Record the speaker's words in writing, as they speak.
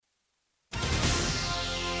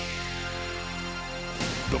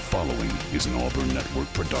The following is an Auburn Network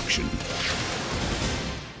production.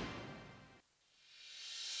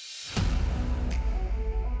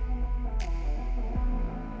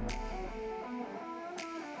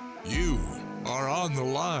 You are on the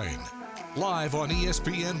line. Live on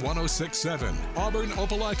ESPN 1067, Auburn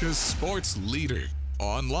Opelika's sports leader.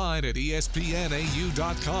 Online at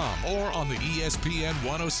espnau.com or on the ESPN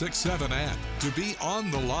 1067 app. To be on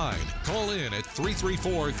the line, call in at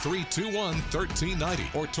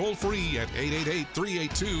 334-321-1390 or toll free at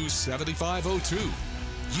 888-382-7502.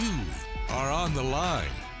 You are on the line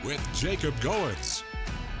with Jacob Goins.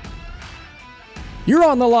 You're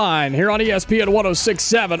on the line here on ESPN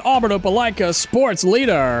 1067, Auburn Opelika sports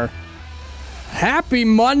leader. Happy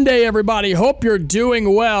Monday, everybody. Hope you're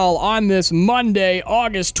doing well on this Monday,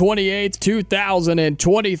 August 28th,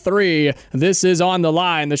 2023. This is On the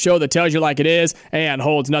Line, the show that tells you like it is and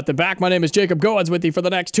holds nothing back. My name is Jacob Goins with you for the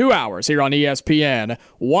next 2 hours here on ESPN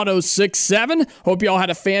 1067. Hope you all had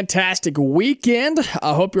a fantastic weekend.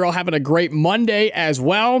 I hope you're all having a great Monday as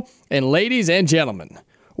well. And ladies and gentlemen,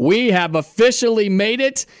 we have officially made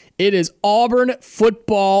it. It is Auburn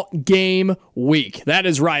football game week. That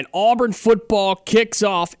is right. Auburn football kicks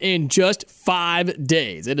off in just 5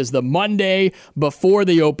 days. It is the Monday before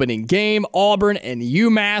the opening game. Auburn and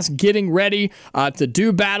UMass getting ready to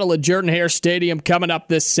do battle at Jordan-Hare Stadium coming up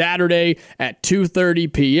this Saturday at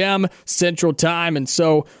 2:30 p.m. Central Time. And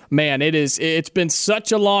so, man, it's been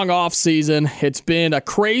such a long offseason. It's been a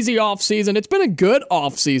crazy offseason. It's been a good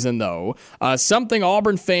offseason, though. Something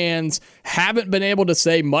Auburn fans haven't been able to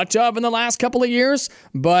say much of in the last couple of years,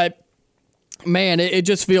 but man, it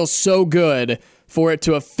just feels so good for it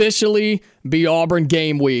to officially be Auburn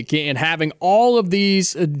game week and having all of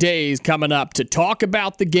these days coming up to talk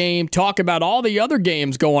about the game, talk about all the other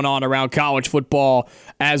games going on around college football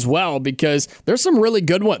as well, because there's some really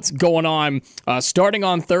good ones going on starting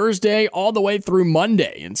on Thursday all the way through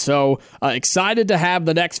Monday. And so excited to have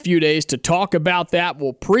the next few days to talk about that.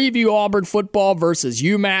 We'll preview Auburn football versus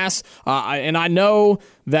UMass. And I know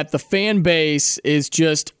that the fan base is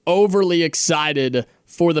just overly excited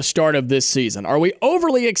for the start of this season. Are we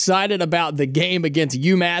overly excited about the game against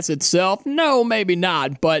UMass itself? No, maybe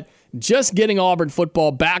not, but just getting Auburn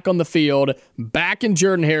football back on the field, back in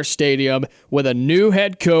Jordan-Hare Stadium with a new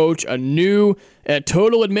head coach, a new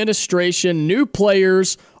total administration, new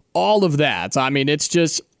players, all of that. I mean, it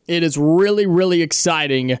is really, really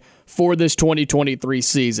exciting for this 2023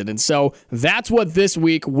 season. And so that's what this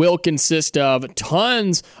week will consist of.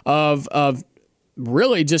 Tons of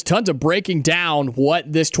breaking down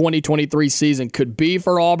what this 2023 season could be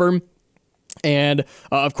for Auburn. And,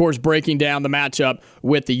 of course, breaking down the matchup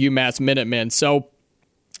with the UMass Minutemen. So,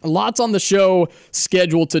 lots on the show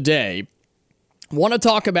scheduled today. Want to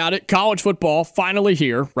talk about it. College football finally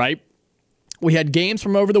here, right? We had games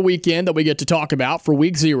from over the weekend that we get to talk about for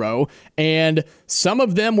week 0, and some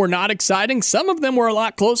of them were not exciting. Some of them were a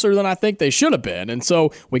lot closer than I think they should have been, and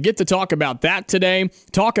so we get to talk about that today.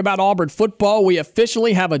 Talk about Auburn football. We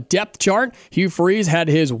officially have a depth chart. Hugh Freeze had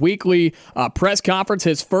his weekly press conference,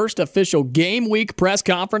 his first official game week press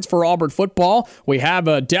conference for Auburn football. We have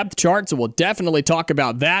a depth chart, so we'll definitely talk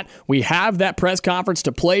about that. We have that press conference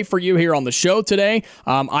to play for you here on the show today.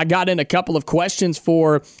 I got in a couple of questions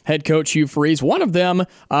for head coach Hugh Freeze. One of them,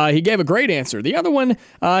 he gave a great answer. The other one,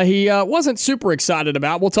 he wasn't super excited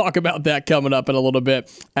about. We'll talk about that coming up in a little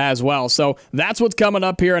bit as well. So that's what's coming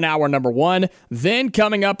up here in hour number 1. Then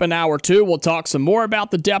coming up in hour 2, we'll talk some more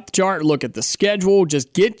about the depth chart, look at the schedule,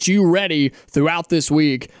 just get you ready throughout this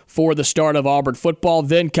week for the start of Auburn football.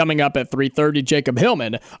 Then coming up at 3:30, Jacob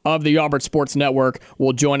Hillman of the Auburn Sports Network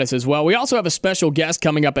will join us as well. We also have a special guest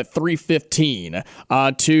coming up at 3:15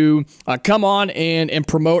 to come on and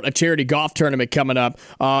promote a charity golf tournament coming up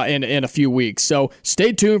in a few weeks. So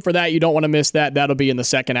stay tuned for that. You don't want to miss that. That'll be in the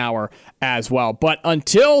second hour as well. But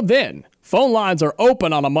until then, phone lines are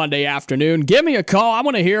open on a Monday afternoon. Give me a call. I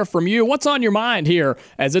want to hear from you. What's on your mind here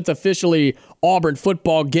as it's officially Auburn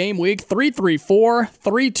football game week?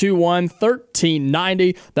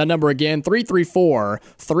 334-321-1390. That number again,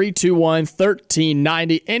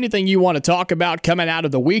 334-321-1390. Anything you want to talk about coming out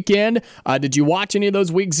of the weekend? Did you watch any of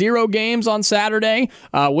those week 0 games on Saturday?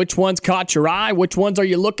 Which ones caught your eye? Which ones are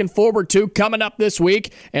you looking forward to coming up this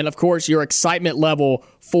week? And of course, your excitement level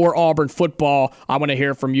for Auburn football. I want to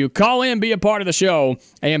hear from you. Call in, be a part of the show,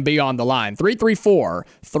 and be on the line.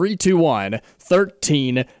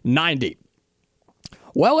 334-321-1390.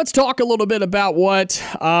 Well, let's talk a little bit about what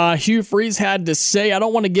Hugh Freeze had to say. I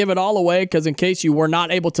don't want to give it all away because in case you were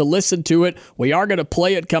not able to listen to it, we are going to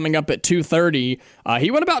play it coming up at 2:30.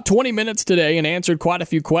 He went about 20 minutes today and answered quite a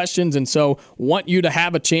few questions, and so want you to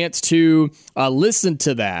have a chance to listen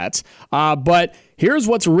to that. But here's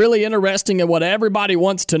what's really interesting and what everybody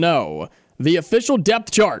wants to know. The official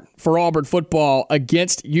depth chart for Auburn football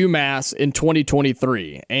against UMass in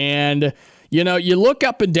 2023. And, you know, you look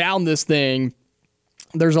up and down this thing,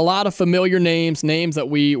 there's a lot of familiar names that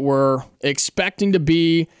we were expecting to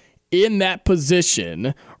be in that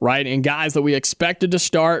position, right? And guys that we expected to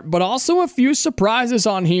start, but also a few surprises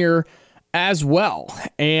on here as well.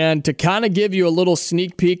 And to kind of give you a little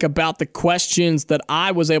sneak peek about the questions that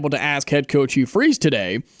I was able to ask head coach Hugh Freeze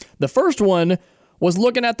today, the first one was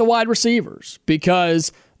looking at the wide receivers,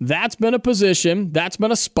 because that's been a position, that's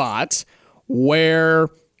been a spot where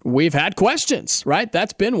we've had questions, right?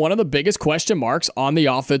 That's been one of the biggest question marks on the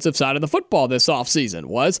offensive side of the football this offseason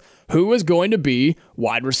was who is going to be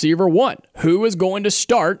wide receiver one? Who is going to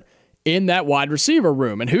start in that wide receiver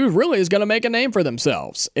room? And who really is going to make a name for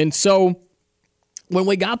themselves? And so when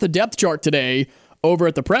we got the depth chart today over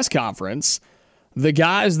at the press conference, the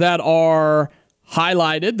guys that are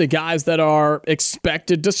highlighted, the guys that are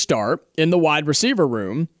expected to start in the wide receiver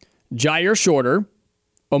room, Jair Shorter,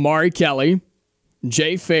 Omari Kelly,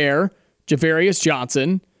 Jay Fair, Javarius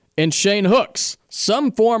Johnson, and Shane Hooks.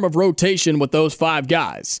 Some form of rotation with those five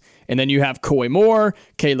guys. And then you have Coy Moore,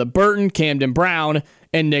 Caleb Burton, Camden Brown,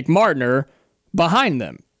 and Nick Martiner behind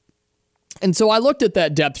them. And so I looked at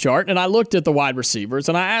that depth chart, and I looked at the wide receivers,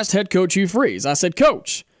 and I asked head coach Hugh Freeze. I said,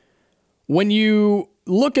 Coach, when you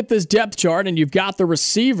look at this depth chart and you've got the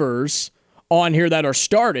receivers on here that are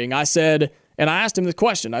starting, I said, and I asked him this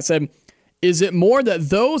question, I said, is it more that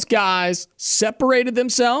those guys separated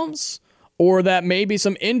themselves or that maybe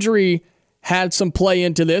some injury had some play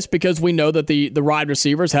into this, because we know that the wide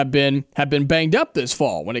receivers have been banged up this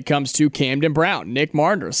fall when it comes to Camden Brown, Nick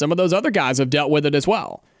Martiner. Some of those other guys have dealt with it as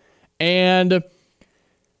well. And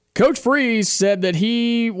Coach Freeze said that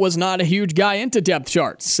he was not a huge guy into depth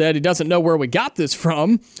charts, said he doesn't know where we got this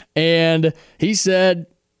from. And he said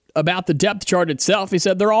about the depth chart itself, he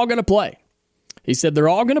said they're all going to play. He said they're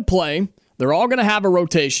all going to play. They're all going to have a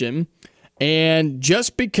rotation, and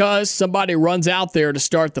just because somebody runs out there to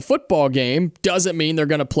start the football game doesn't mean they're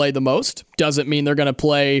going to play the most, doesn't mean they're going to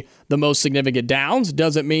play the most significant downs,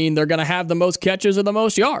 doesn't mean they're going to have the most catches or the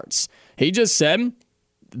most yards. He just said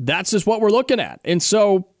that's just what we're looking at. And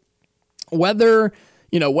so whether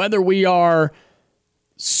we are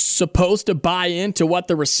supposed to buy into what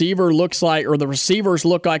the receiver looks like or the receivers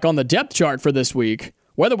look like on the depth chart for this week,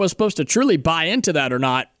 whether we're supposed to truly buy into that or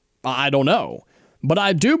not, I don't know. But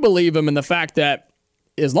I do believe him in the fact that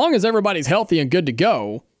as long as everybody's healthy and good to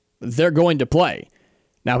go, they're going to play.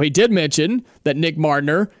 Now, he did mention that Nick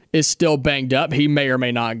Martiner is still banged up. He may or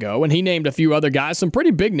may not go. And he named a few other guys, some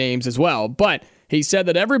pretty big names as well. But he said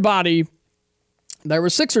that everybody, there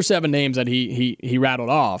were 6 or 7 names that he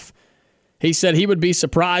rattled off. He said he would be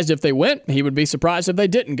surprised if they went. He would be surprised if they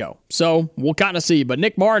didn't go. So we'll kind of see. But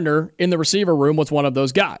Nick Martiner in the receiver room was one of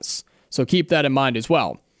those guys. So keep that in mind as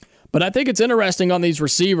well. But I think it's interesting on these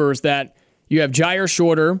receivers that you have Jair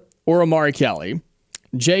Shorter or Omari Kelly,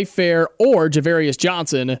 Jay Fair or Javarius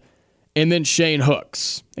Johnson, and then Shane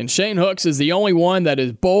Hooks. And Shane Hooks is the only one that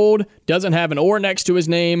is bold, doesn't have an or next to his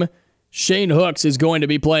name. Shane Hooks is going to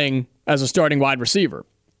be playing as a starting wide receiver.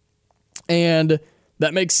 And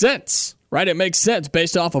that makes sense, right? It makes sense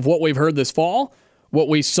based off of what we've heard this fall, what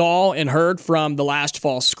we saw and heard from the last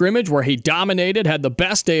fall scrimmage where he dominated, had the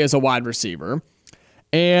best day as a wide receiver.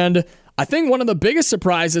 And I think one of the biggest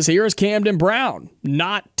surprises here is Camden Brown,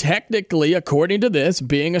 not technically, according to this,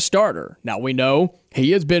 being a starter. Now, we know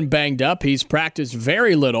he has been banged up. He's practiced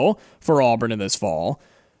very little for Auburn in this fall.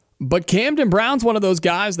 But Camden Brown's one of those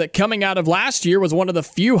guys that coming out of last year was one of the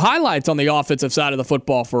few highlights on the offensive side of the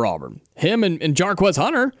football for Auburn. Him and Jarquez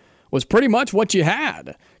Hunter was pretty much what you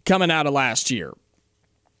had coming out of last year.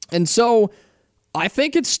 And so I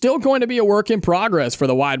think it's still going to be a work in progress for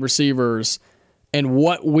the wide receivers and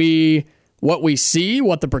what we see,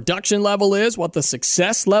 what the production level is, what the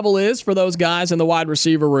success level is for those guys in the wide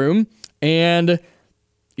receiver room. And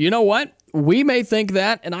you know what? We may think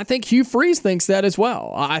that, and I think Hugh Freeze thinks that as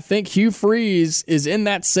well. I think Hugh Freeze is in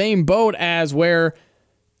that same boat as where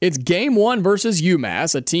it's game 1 versus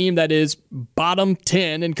UMass, a team that is bottom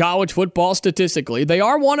 10 in college football statistically. They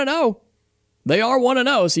are 1-0. They are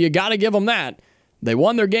 1-0, so you got to give them that. They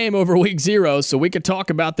won their game over week 0, so we could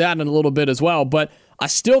talk about that in a little bit as well. But I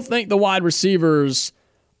still think the wide receivers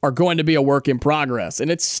are going to be a work in progress.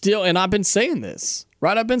 And it's still, and I've been saying this,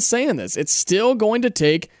 right? I've been saying this. It's still going to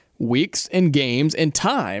take weeks and games and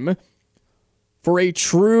time for a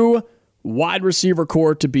true wide receiver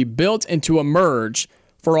core to be built and to emerge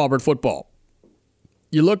for Auburn football.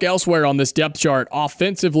 You look elsewhere on this depth chart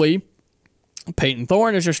offensively, Peyton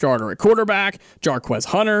Thorne is your starter at quarterback, Jarquez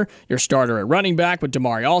Hunter, your starter at running back with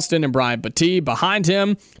Damari Alston and Brian Battie. Behind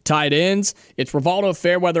him, tight ends, it's Rivaldo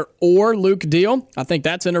Fairweather or Luke Deal. I think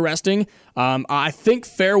that's interesting. I think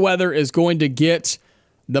Fairweather is going to get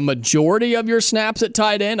the majority of your snaps at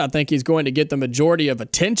tight end. I think he's going to get the majority of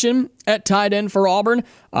attention at tight end for Auburn,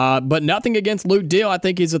 but nothing against Luke Deal. I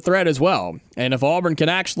think he's a threat as well. And if Auburn can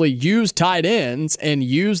actually use tight ends and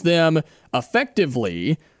use them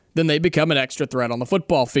effectively, then they become an extra threat on the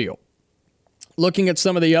football field. Looking at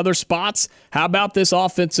some of the other spots, how about this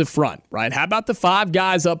offensive front, right? How about the 5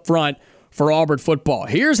 guys up front for Auburn football?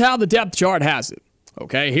 Here's how the depth chart has it,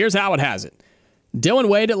 okay? Here's how it has it. Dylan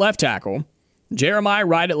Wade at left tackle, Jeremiah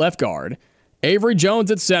Wright at left guard, Avery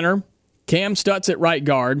Jones at center, Cam Stutz at right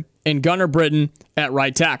guard, and Gunnar Britton at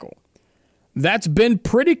right tackle. That's been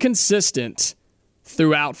pretty consistent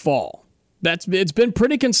throughout fall. It's been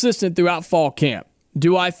pretty consistent throughout fall camp.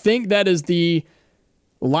 Do I think that is the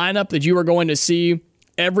lineup that you are going to see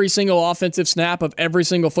every single offensive snap of every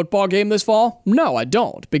single football game this fall? No, I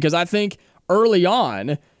don't, because I think early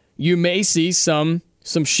on you may see some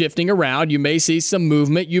shifting around, you may see some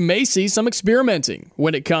movement, you may see some experimenting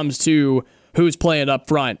when it comes to who's playing up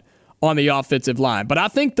front on the offensive line. But I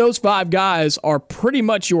think those 5 guys are pretty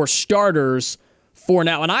much your starters for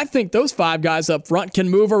now, and I think those 5 guys up front can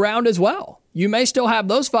move around as well. You may still have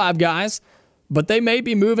those 5 guys, but they may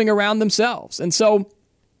be moving around themselves. And so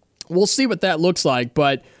we'll see what that looks like.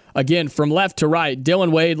 But again, from left to right,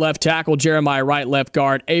 Dylan Wade, left tackle, Jeremiah Wright, left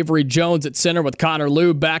guard, Avery Jones at center with Connor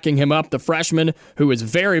Liu backing him up, the freshman who is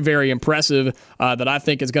very, very impressive, that I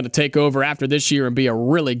think is going to take over after this year and be a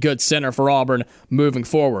really good center for Auburn moving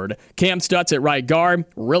forward. Cam Stutz at right guard,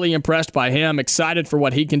 really impressed by him, excited for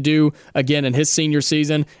what he can do again in his senior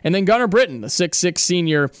season. And then Gunnar Britton, the 6'6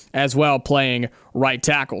 senior as well, playing right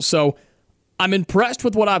tackle. So I'm impressed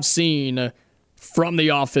with what I've seen from the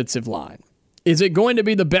offensive line. Is it going to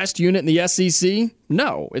be the best unit in the SEC?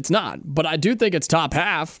 No, it's not. But I do think it's top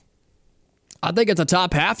half. I think it's a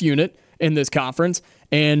top half unit in this conference.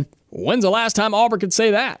 And when's the last time Auburn could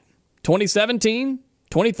say that? 2017?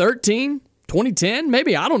 2013? 2010?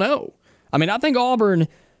 Maybe, I don't know. I mean, I think Auburn,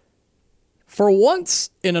 for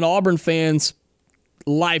once in an Auburn fan's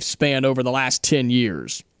lifespan over the last 10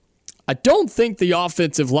 years, I don't think the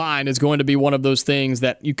offensive line is going to be one of those things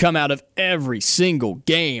that you come out of every single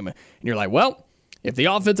game and you're like, well, if the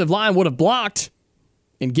offensive line would have blocked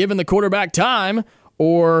and given the quarterback time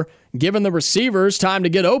or given the receivers time to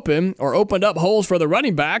get open or opened up holes for the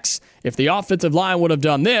running backs, if the offensive line would have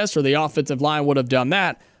done this or the offensive line would have done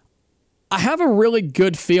that, I have a really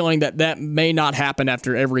good feeling that that may not happen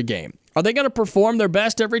after every game. Are they going to perform their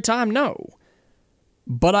best every time? No.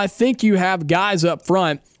 But I think you have guys up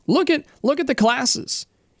front. Look at the classes.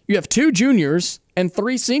 You have 2 juniors and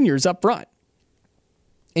 3 seniors up front.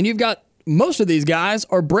 And you've got most of these guys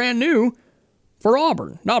are brand new for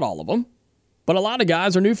Auburn. Not all of them, but a lot of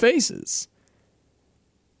guys are new faces.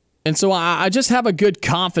 And so I just have a good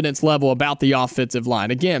confidence level about the offensive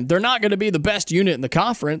line. Again, they're not going to be the best unit in the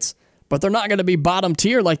conference, but they're not going to be bottom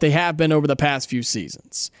tier like they have been over the past few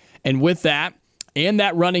seasons. And with that, and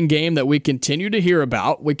that running game that we continue to hear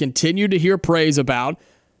about, we continue to hear praise about,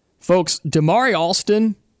 folks, Damari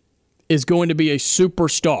Alston is going to be a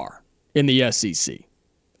superstar in the SEC.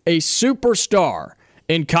 A superstar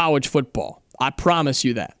in college football. I promise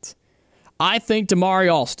you that. I think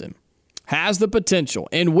Damari Alston has the potential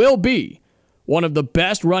and will be one of the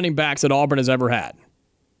best running backs that Auburn has ever had.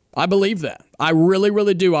 I believe that. I really,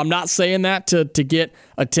 really do. I'm not saying that to get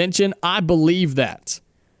attention. I believe that.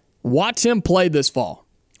 Watch him play this fall.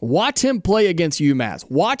 Watch him play against UMass.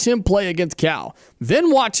 Watch him play against Cal.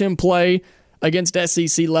 Then watch him play against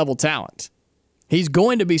SEC-level talent. He's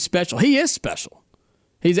going to be special. He is special.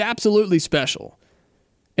 He's absolutely special.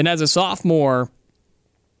 And as a sophomore,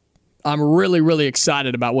 I'm really, really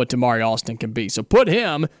excited about what Damari Alston can be. So put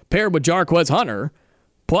him paired with Jarquez Hunter,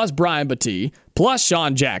 plus Brian Battie, plus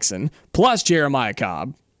Sean Jackson, plus Jeremiah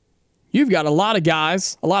Cobb. You've got a lot of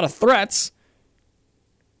guys, a lot of threats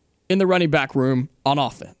in the running back room on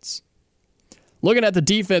offense. Looking at the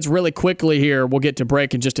defense really quickly here, we'll get to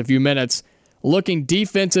break in just a few minutes. Looking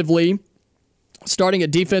defensively, starting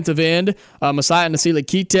at defensive end, Messiah Nasili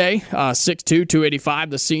Kite, 6'2",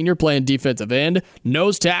 285, the senior, playing defensive end.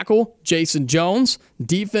 Nose tackle, Jason Jones.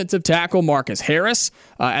 Defensive tackle, Marcus Harris.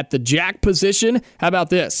 At the jack position, how about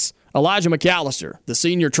this? Elijah McAllister, the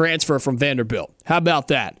senior transfer from Vanderbilt. How about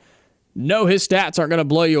that? No, his stats aren't going to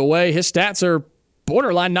blow you away. His stats are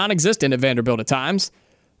borderline non-existent at Vanderbilt at times,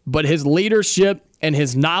 but his leadership and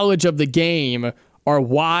his knowledge of the game are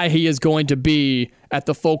why he is going to be at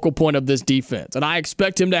the focal point of this defense. And I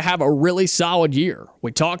expect him to have a really solid year.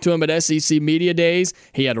 We talked to him at SEC Media Days.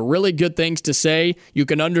 He had really good things to say. You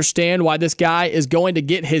can understand why this guy is going to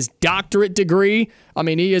get his doctorate degree. I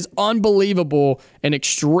mean, he is unbelievable and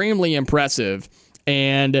extremely impressive.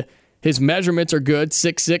 And his measurements are good,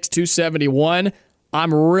 6'6", 271.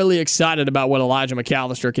 I'm really excited about what Elijah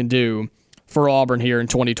McAllister can do for Auburn here in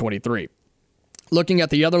 2023. Looking at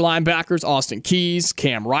the other linebackers, Austin Keys,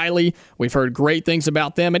 Cam Riley, we've heard great things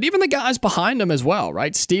about them, and even the guys behind them as well,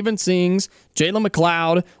 right? Steven Sings, Jalen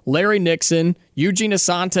McLeod, Larry Nixon, Eugene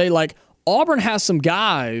Asante. Like, Auburn has some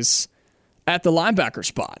guys at the linebacker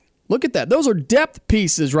spot. Look at that. Those are depth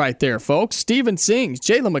pieces right there, folks. Steven Sings,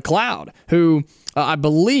 Jalen McLeod, who I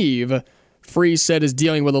believe Freeze said is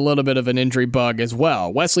dealing with a little bit of an injury bug as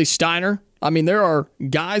well. Wesley Steiner. I mean, there are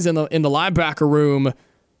guys in the linebacker room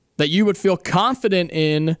that you would feel confident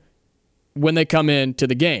in when they come into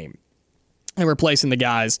the game and replacing the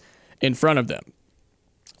guys in front of them.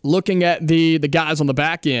 Looking at the guys on the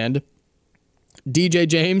back end, DJ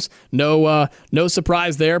James, no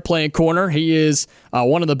surprise there, playing corner. He is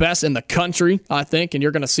one of the best in the country, I think, and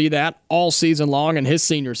you're going to see that all season long in his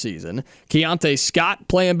senior season. Keontae Scott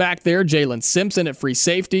playing back there. Jalen Simpson at free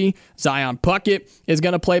safety. Zion Puckett is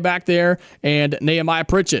going to play back there. And Nehemiah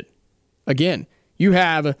Pritchett. Again, you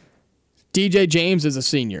have DJ James as a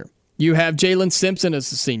senior. You have Jalen Simpson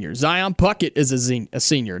as a senior. Zion Puckett is a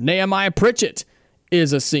senior. Nehemiah Pritchett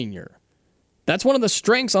is a senior. That's one of the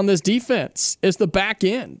strengths on this defense is the back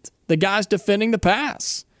end, the guys defending the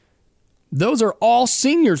pass. Those are all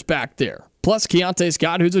seniors back there, plus Keontae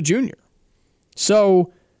Scott, who's a junior.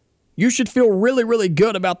 So you should feel really, really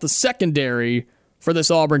good about the secondary for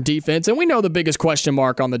this Auburn defense. And we know the biggest question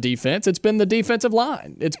mark on the defense. It's been the defensive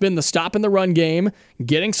line. It's been the stop in the run game,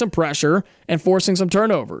 getting some pressure, and forcing some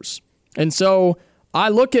turnovers. And so I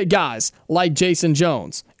look at guys like Jason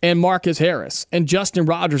Jones and Marcus Harris and Justin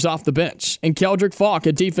Rogers off the bench and Keldrick Falk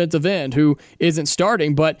at defensive end, who isn't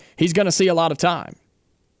starting, but he's going to see a lot of time.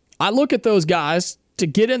 I look at those guys to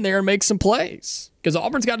get in there and make some plays because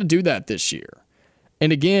Auburn's got to do that this year.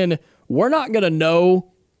 And again, we're not going to know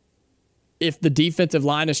if the defensive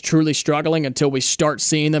line is truly struggling until we start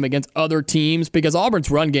seeing them against other teams because Auburn's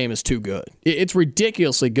run game is too good. It's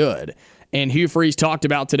ridiculously good. And Hugh Freeze talked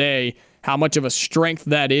about today how much of a strength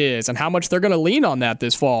that is and how much they're going to lean on that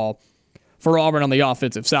this fall for Auburn on the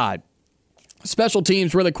offensive side. Special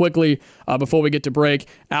teams really quickly before we get to break.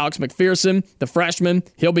 Alex McPherson, the freshman,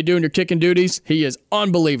 he'll be doing your kicking duties. He is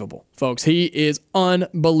unbelievable, folks. He is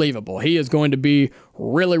unbelievable. He is going to be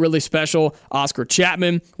really, really special. Oscar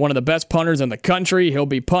Chapman, one of the best punters in the country. He'll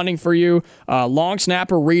be punting for you. Long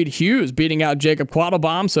snapper Reed Hughes beating out Jacob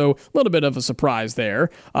Quattlebaum, so a little bit of a surprise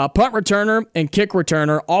there. Punt returner and kick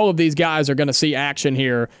returner, all of these guys are going to see action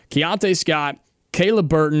here. Keontae Scott, Caleb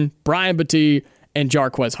Burton, Brian Battie, and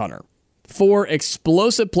Jarquez Hunter. 4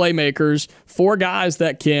 explosive playmakers, 4 guys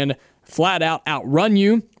that can flat out outrun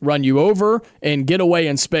you, run you over, and get away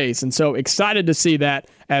in space. And so excited to see that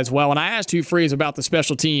as well. And I asked Hugh Freeze about the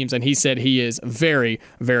special teams, and he said he is very,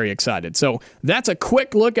 very excited. So that's a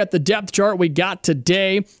quick look at the depth chart we got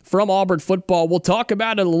today from Auburn football. We'll talk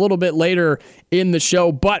about it a little bit later in the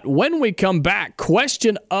show. But when we come back,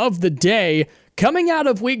 question of the day coming out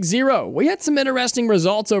of week 0. We had some interesting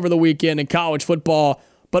results over the weekend in college football.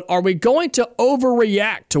 But are we going to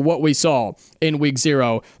overreact to what we saw in week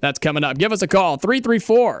 0? That's coming up. Give us a call,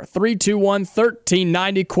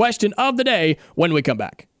 334-321-1390. Question of the day when we come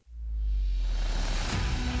back.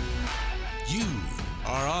 You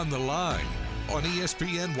are on the line on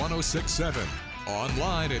ESPN 1067,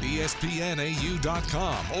 online at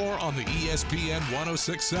espnau.com, or on the ESPN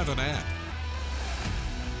 1067 app.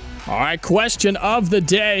 All right, question of the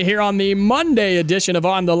day here on the Monday edition of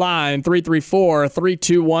On the Line,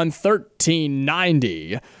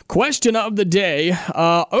 334-321-1390. Question of the day,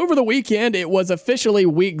 over the weekend, it was officially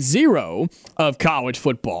week 0 of college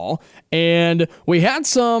football, and we had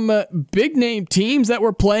some big-name teams that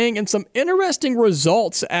were playing and some interesting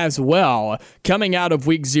results as well coming out of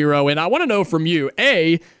week 0, and I want to know from you,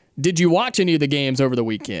 A, did you watch any of the games over the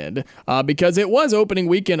weekend? Because it was opening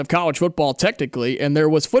weekend of college football technically, and there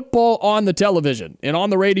was football on the television and on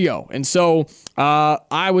the radio. And so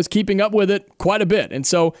I was keeping up with it quite a bit. And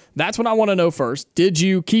so that's what I want to know first. Did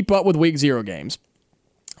you keep up with week 0 games?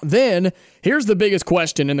 Then here's the biggest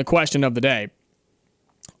question in the question of the day.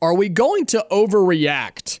 Are we going to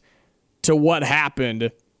overreact to what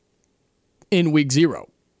happened in week 0.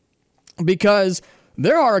 Because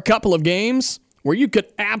there are a couple of games where you could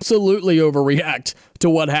absolutely overreact to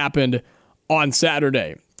what happened on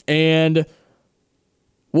Saturday. And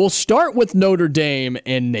we'll start with Notre Dame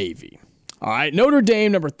and Navy. All right, Notre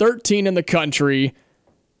Dame, number 13 in the country.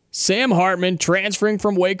 Sam Hartman, transferring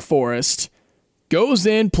from Wake Forest, goes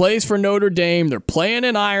in, plays for Notre Dame. They're playing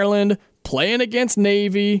in Ireland, playing against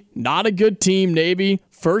Navy. Not a good team, Navy.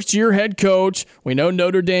 First-year head coach. We know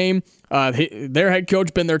Notre Dame, their head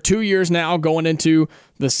coach, been there 2 years now, going into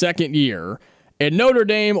the second year. And Notre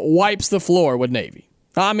Dame wipes the floor with Navy.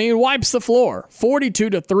 Wipes the floor.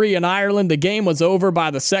 42-3 in Ireland. The game was over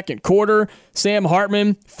by the second quarter. Sam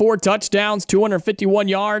Hartman, 4 touchdowns, 251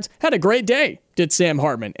 yards. Had a great day, did Sam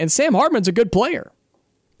Hartman. And Sam Hartman's a good player.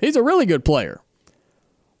 He's a really good player.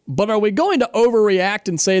 But are we going to overreact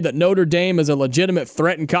and say that Notre Dame is a legitimate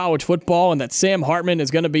threat in college football and that Sam Hartman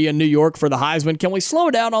is going to be in New York for the Heisman? Can we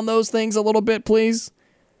slow down on those things a little bit, please?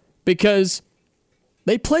 Because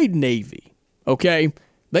they played Navy, okay?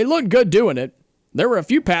 They looked good doing it. There were a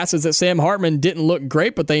few passes that Sam Hartman didn't look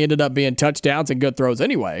great, but they ended up being touchdowns and good throws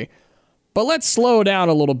anyway. But let's slow down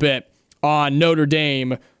a little bit on Notre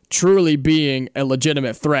Dame truly being a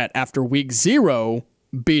legitimate threat after week 0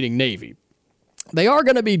 beating Navy. They are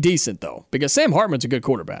going to be decent, though, because Sam Hartman's a good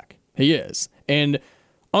quarterback. He is. And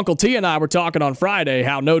Uncle T and I were talking on Friday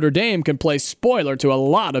how Notre Dame can play spoiler to a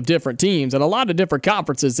lot of different teams and a lot of different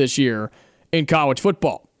conferences this year in college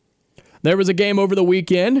football. There was a game over the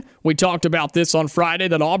weekend. We talked about this on Friday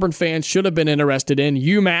that Auburn fans should have been interested in,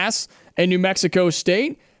 UMASS and New Mexico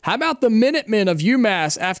State. How about the Minutemen of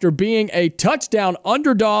UMass after being a touchdown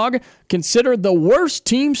underdog, considered the worst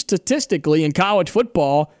team statistically in college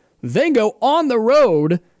football, then go on the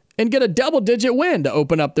road and get a double-digit win to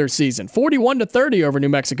open up their season, 41-30 over New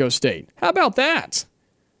Mexico State. How about that?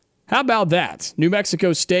 How about that? New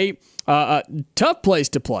Mexico State, tough place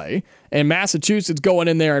to play, and Massachusetts going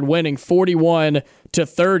in there and winning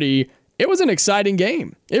 41-30. It was an exciting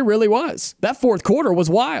game. It really was. That fourth quarter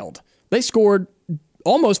was wild. They scored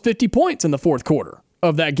almost 50 points in the fourth quarter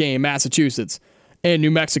of that game, Massachusetts and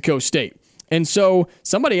New Mexico State. And so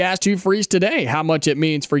somebody asked Hugh Freeze today how much it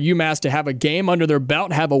means for UMass to have a game under their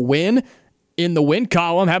belt, have a win in the win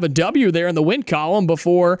column, have a W there in the win column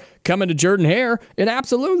before coming to Jordan-Hare. It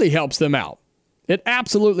absolutely helps them out. It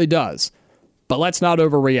absolutely does. But let's not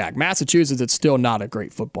overreact. Massachusetts is still not a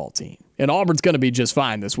great football team. And Auburn's going to be just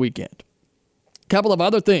fine this weekend. A couple of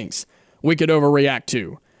other things we could overreact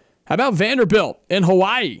to. How about Vanderbilt in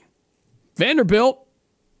Hawaii? Vanderbilt,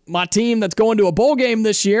 my team that's going to a bowl game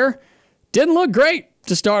this year, didn't look great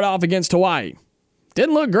to start off against Hawaii.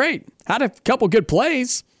 Didn't look great. Had a couple good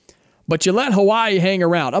plays, but you let Hawaii hang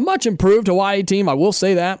around. A much improved Hawaii team, I will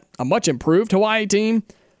say that. A much improved Hawaii team.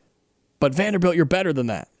 But Vanderbilt, you're better than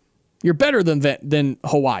that. You're better than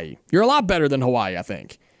Hawaii. You're a lot better than Hawaii, I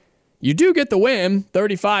think. You do get the win,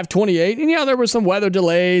 35-28. And yeah, there were some weather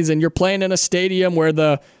delays, and you're playing in a stadium where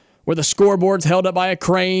the scoreboard's held up by a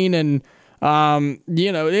crane, and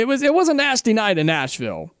it was a nasty night in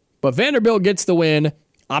Nashville. But Vanderbilt gets the win.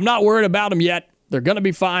 I'm not worried about them yet. They're going to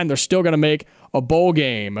be fine. They're still going to make a bowl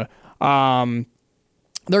game. They're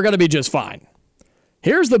going to be just fine.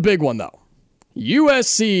 Here's the big one, though.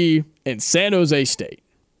 USC and San Jose State.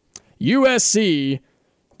 USC,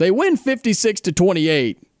 they win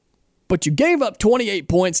 56-28, but you gave up 28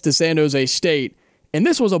 points to San Jose State, and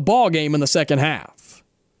this was a ball game in the second half.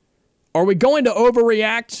 Are we going to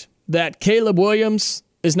overreact that Caleb Williams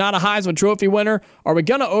is not a Heisman Trophy winner? Are we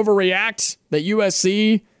going to overreact that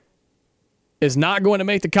USC is not going to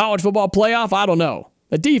make the college football playoff? I don't know.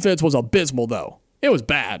 The defense was abysmal, though. It was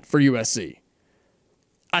bad for USC.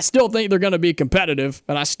 I still think they're going to be competitive,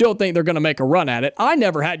 and I still think they're going to make a run at it. I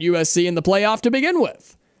never had USC in the playoff to begin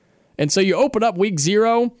with. And so you open up week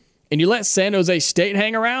 0, and you let San Jose State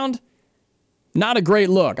hang around? Not a great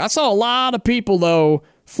look. I saw a lot of people, though,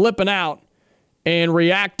 flipping out and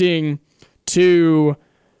reacting to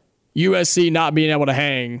USC not being able to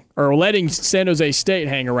hang or letting San Jose State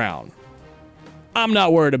hang around. I'm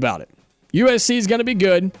not worried about it. USC is going to be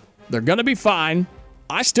good. They're going to be fine.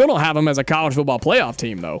 I still don't have them as a college football playoff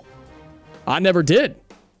team, though. I never did,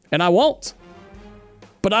 and I won't.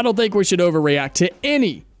 But I don't think we should overreact to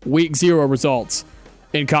any week 0 results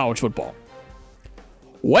in college football.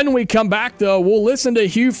 When we come back, though, we'll listen to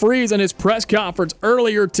Hugh Freeze and his press conference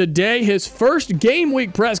earlier today, his first game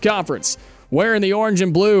week press conference, wearing the orange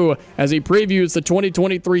and blue as he previews the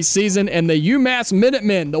 2023 season and the UMass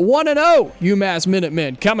Minutemen, the 1-0 UMass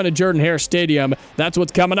Minutemen coming to Jordan-Hare Stadium. That's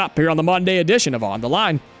what's coming up here on the Monday edition of On the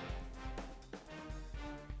Line.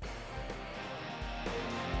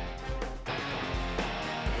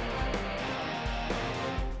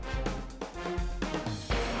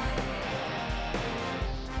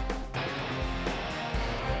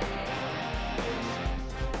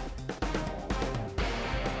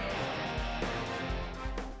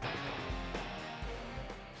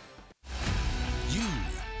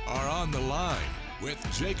 On the Line with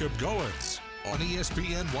Jacob Goins on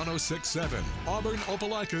ESPN 106.7, Auburn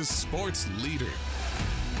Opelika's sports leader.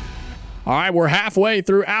 All right, we're halfway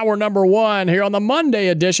through hour number 1 here on the Monday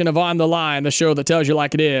edition of On the Line, the show that tells you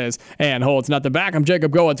like it is and holds nothing back. I'm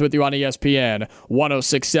Jacob Goins with you on ESPN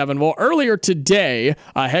 106.7. Well, earlier today,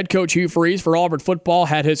 head coach Hugh Freeze for Auburn Football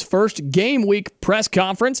had his first game week press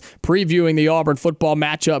conference previewing the Auburn Football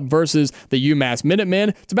matchup versus the UMASS Minutemen.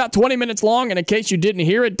 It's about 20 minutes long, and in case you didn't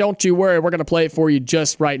hear it, don't you worry. We're going to play it for you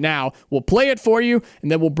just right now. We'll play it for you,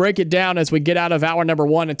 and then we'll break it down as we get out of hour number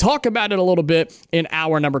 1 and talk about it a little bit in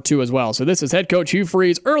hour number 2 as well. So this is head coach Hugh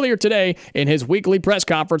Freeze earlier today in his weekly press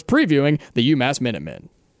conference previewing the UMASS Minutemen.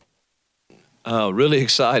 Really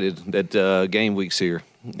excited that game week's here.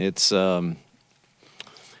 It's, obviously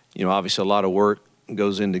a lot of work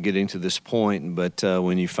goes into getting to this point, but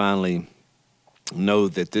when you finally know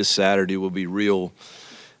that this Saturday will be real,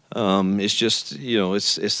 it's just,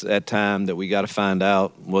 it's that time that we got to find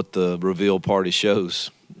out what the reveal party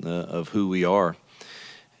shows of who we are.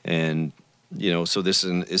 And so this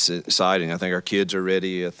is exciting. I think our kids are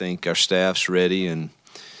ready. I think our staff's ready, and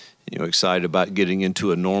excited about getting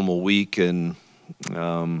into a normal week, and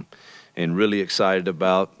really excited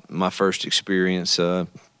about my first experience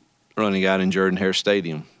running out in Jordan-Hare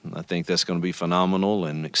Stadium. I think that's going to be phenomenal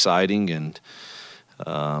and exciting, and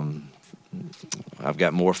I've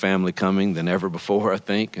got more family coming than ever before, I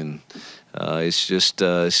think, and it's just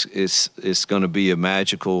it's going to be a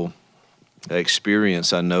magical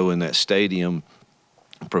experience, I know, in that stadium,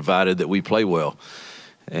 provided that we play well.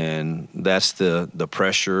 And that's the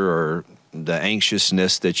pressure or the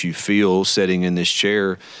anxiousness that you feel sitting in this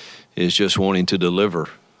chair, is just wanting to deliver.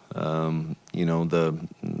 The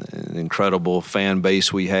incredible fan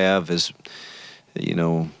base we have has,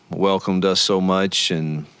 welcomed us so much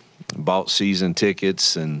and bought season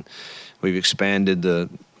tickets, and we've expanded the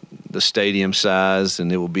stadium size,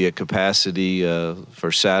 and it will be at capacity for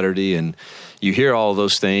Saturday. And you hear all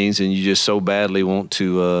those things, and you just so badly want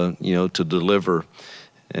to, to deliver.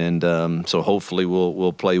 And so hopefully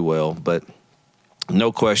we'll play well. But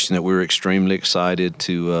no question that we're extremely excited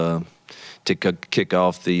to kick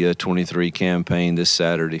off the 23 campaign this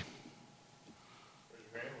Saturday.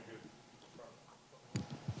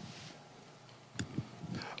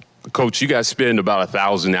 Coach, you guys spend about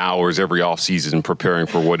 1,000 hours every offseason preparing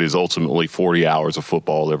for what is ultimately 40 hours of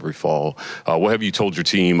football every fall. What have you told your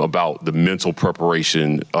team about the mental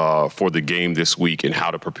preparation for the game this week, and how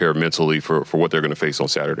to prepare mentally for what they're going to face on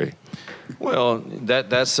Saturday? Well,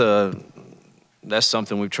 that's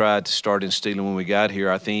something we've tried to start instilling when we got here.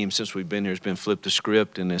 Our theme since we've been here has been flip the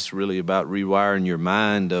script, and it's really about rewiring your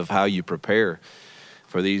mind of how you prepare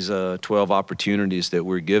for these 12 opportunities that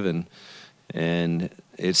we're given. And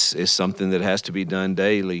it's something that has to be done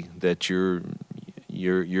daily, that your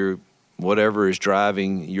whatever is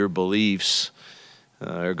driving your beliefs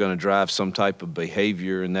are going to drive some type of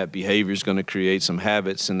behavior, and that behavior is going to create some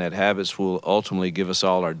habits, and that habits will ultimately give us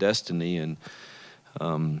all our destiny. And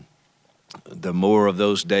the more of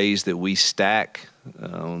those days that we stack,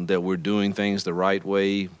 that we're doing things the right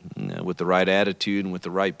way, with the right attitude and with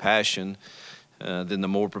the right passion, then the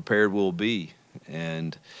more prepared we'll be.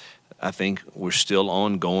 And I think we're still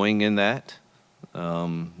ongoing in that.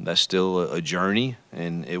 That's still a journey,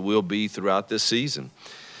 and it will be throughout this season.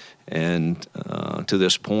 And to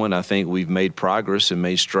this point, I think we've made progress and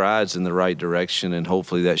made strides in the right direction, and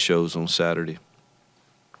hopefully that shows on Saturday.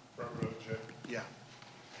 Yeah.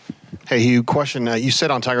 Hey, Hugh, question. You said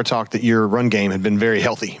on Tiger Talk that your run game had been very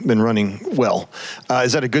healthy, been running well.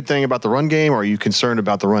 Is that a good thing about the run game, or are you concerned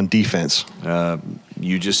about the run defense?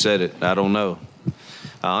 You just said it. I don't know.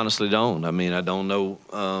 I honestly don't. I mean, I don't know.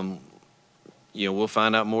 We'll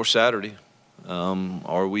find out more Saturday.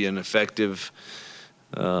 Are we an effective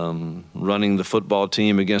running the football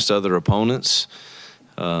team against other opponents?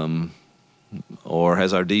 Or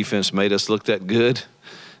has our defense made us look that good?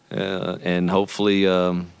 And hopefully,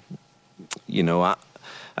 I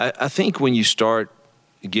think when you start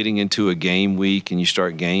getting into a game week and you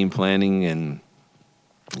start game planning and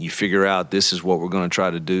you figure out this is what we're going to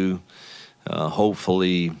try to do,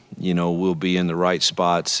 hopefully, we'll be in the right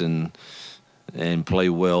spots and play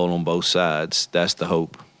well on both sides. That's the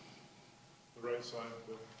hope. The right side.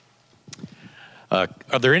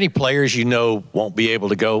 Are there any players won't be able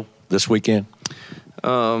to go this weekend?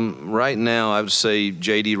 Right now, I would say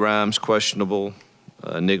J.D. Rhymes questionable,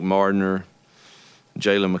 Nick Mardner,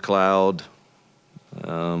 Jalen McLeod,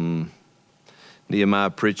 Nehemiah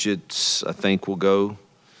Pritchett, I think will go.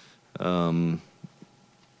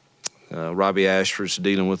 Robbie Ashford's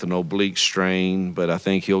dealing with an oblique strain, but I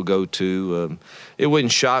think he'll go too. It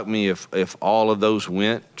wouldn't shock me if all of those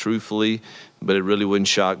went, truthfully, but it really wouldn't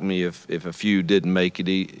shock me if a few didn't make it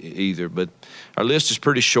either. But our list is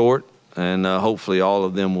pretty short, and hopefully all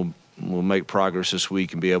of them will make progress this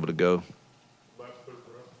week and be able to go.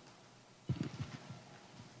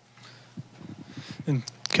 And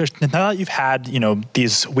Coach, now that you've had,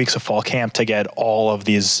 these weeks of fall camp to get all of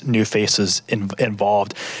these new faces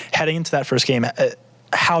involved, heading into that first game,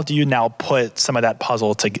 how do you now put some of that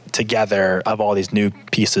puzzle together of all these new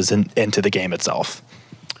pieces into the game itself?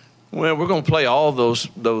 Well, we're going to play all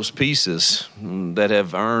those pieces that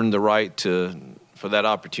have earned the right for that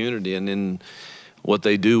opportunity, and then what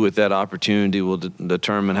they do with that opportunity will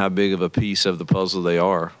determine how big of a piece of the puzzle they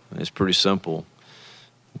are. It's pretty simple.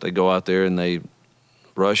 They go out there and they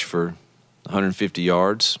rush for 150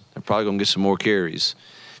 yards, they're probably going to get some more carries.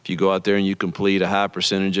 If you go out there and you complete a high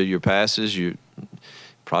percentage of your passes, you're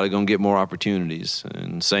probably going to get more opportunities.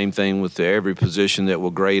 And same thing with every position that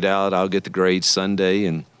will grade out. I'll get the grades Sunday,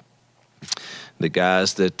 and the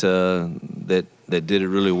guys that did it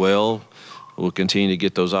really well will continue to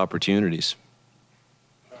get those opportunities.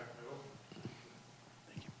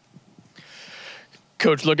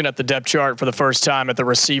 Coach, looking at the depth chart for the first time at the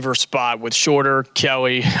receiver spot with Shorter,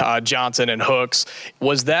 Kelly, Johnson, and Hooks,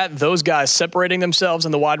 was that those guys separating themselves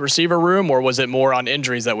in the wide receiver room, or was it more on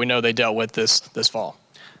injuries that we know they dealt with this fall?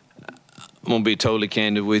 I'm going to be totally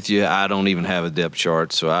candid with you. I don't even have a depth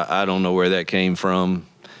chart, so I don't know where that came from.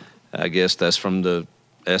 I guess that's from the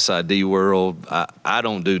SID world. I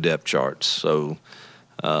don't do depth charts, so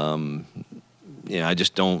I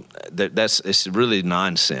just don't. It's really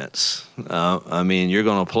nonsense. I mean, you're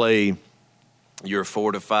going to play your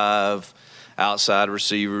 4 to 5 outside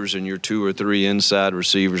receivers and your 2 or 3 inside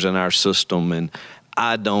receivers in our system, and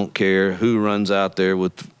I don't care who runs out there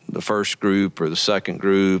with the first group or the second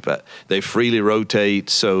group. They freely rotate,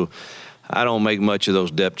 so I don't make much of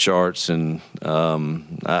those depth charts. And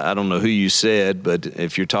I don't know who you said, but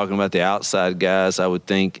if you're talking about the outside guys, I would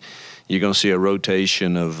think you're going to see a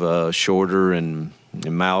rotation of Shorter and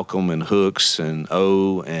Malcolm and Hooks and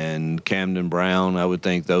O and Camden Brown. I would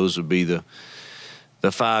think those would be the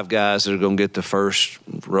 5 guys that are going to get the first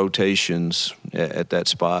rotations at that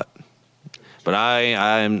spot. But I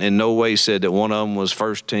am in no way said that one of them was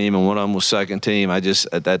first team and one of them was second team. I just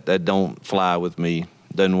that don't fly with me.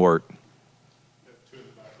 Doesn't work.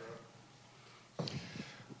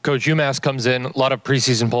 Coach, UMass comes in. A lot of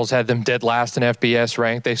preseason polls had them dead last in FBS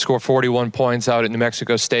rank. They score 41 points out at New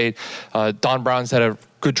Mexico State. Don Brown's had a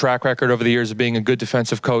good track record over the years of being a good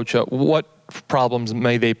defensive coach. What problems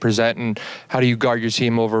may they present, and how do you guard your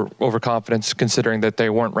team over confidence, considering that they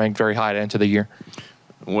weren't ranked very high to enter the year?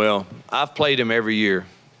 Well, I've played him every year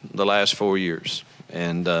the last 4 years,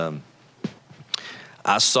 and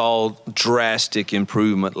I saw drastic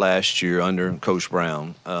improvement last year under Coach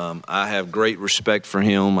Brown. I have great respect for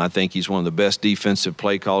him. I think he's one of the best defensive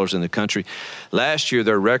play callers in the country. Last year,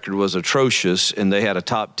 their record was atrocious, and they had a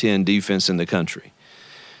top 10 defense in the country.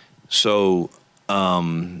 So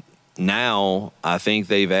now I think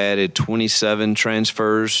they've added 27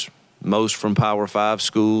 transfers, most from Power 5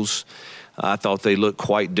 schools. I thought they looked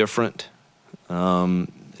quite different.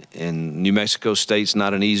 And New Mexico State's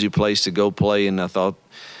not an easy place to go play, and I thought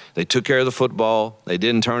they took care of the football. They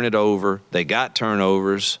didn't turn it over. They got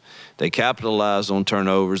turnovers. They capitalized on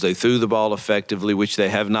turnovers. They threw the ball effectively, which they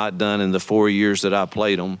have not done in the 4 years that I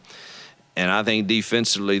played them. And I think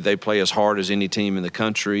defensively they play as hard as any team in the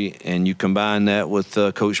country, and you combine that with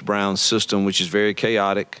Coach Brown's system, which is very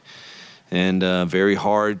chaotic and very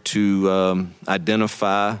hard to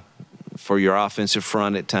identify for your offensive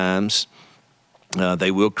front at times.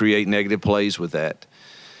 They will create negative plays with that.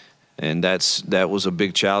 And that was a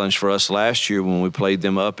big challenge for us last year when we played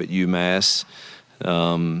them up at UMass.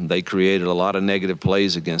 They created a lot of negative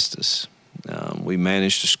plays against us. We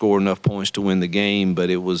managed to score enough points to win the game, but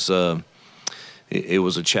it was a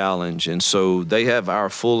challenge. And so they have our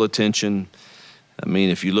full attention. I mean,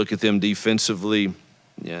 if you look at them defensively,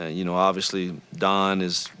 obviously Don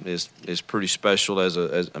is pretty special as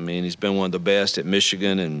he's been one of the best at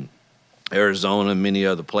Michigan and Arizona and many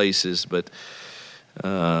other places, but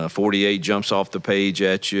 48 jumps off the page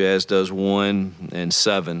at you, as does 1 and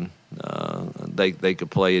 7. They could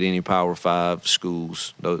play at any Power 5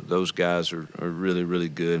 schools. Those guys are really, really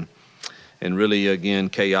good. And really, again,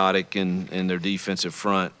 chaotic in their defensive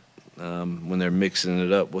front when they're mixing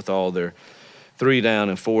it up with all their 3 down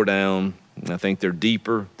and 4 down. I think they're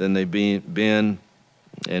deeper than they've been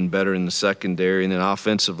and better in the secondary. And then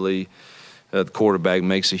offensively, the quarterback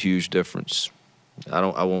makes a huge difference.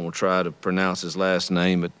 I won't try to pronounce his last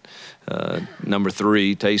name, but number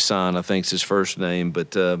 3, Tayson, I think is his first name.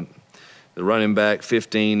 But the running back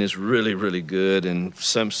 15 is really, really good, and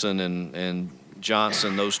Simpson and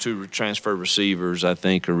Johnson, those 2 transfer receivers, I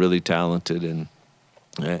think are really talented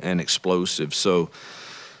and explosive. So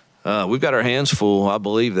we've got our hands full. I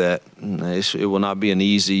believe that. It will not be an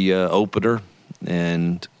easy opener,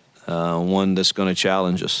 and one that's going to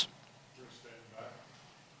challenge us.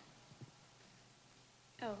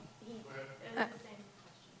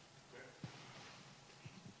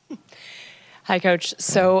 Hi, Coach.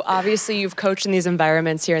 So obviously you've coached in these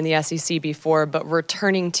environments here in the SEC before, but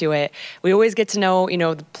returning to it, we always get to know,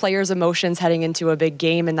 the players' emotions heading into a big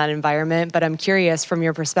game in that environment. But I'm curious, from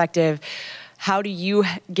your perspective, how do you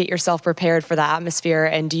get yourself prepared for the atmosphere,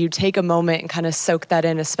 and do you take a moment and kind of soak that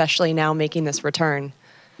in, especially now making this return?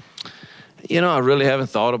 I really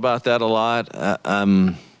haven't thought about that a lot.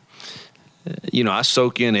 I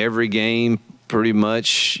soak in every game pretty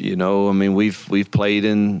much. We've played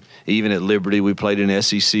in, even at Liberty, we played in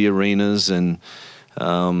SEC arenas, and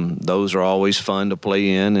those are always fun to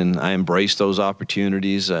play in, and I embrace those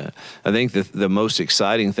opportunities. I think the most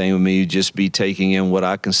exciting thing with me would just be taking in what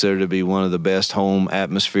I consider to be one of the best home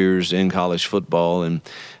atmospheres in college football, and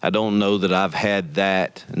I don't know that I've had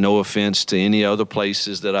that. No offense to any other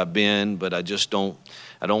places that I've been, but I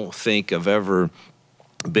don't think I've ever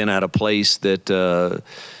been at a place that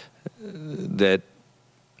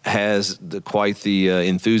has quite the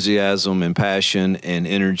enthusiasm and passion and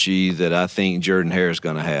energy that I think Jordan Hare is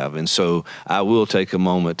going to have. And so I will take a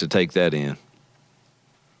moment to take that in.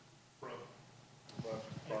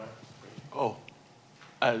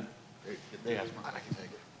 They asked mine. I can take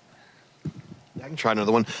it. I can try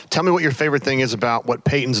another one. Tell me what your favorite thing is about what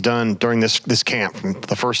Peyton's done during this camp, from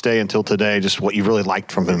the first day until today, just what you really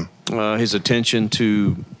liked from him. His attention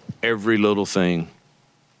to every little thing.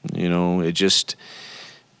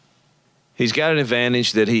 He's got an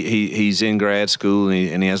advantage that he's in grad school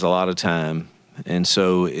and he has a lot of time. And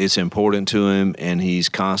so it's important to him, and he's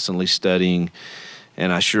constantly studying.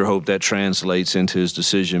 And I sure hope that translates into his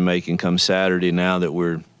decision-making come Saturday, now that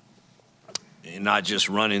we're not just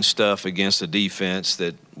running stuff against a defense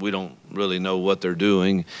that we don't really know what they're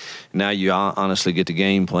doing. Now you honestly get the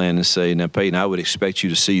game plan and say, now, Peyton, I would expect you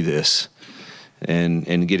to see this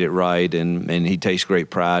and get it right, and he takes great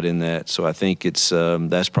pride in that. So I think it's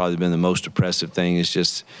that's probably been the most impressive thing, is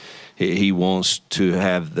just he wants to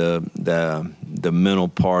have the mental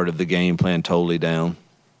part of the game plan totally down.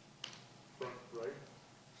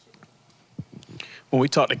 When we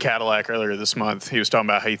talked to Cadillac earlier this month, he was talking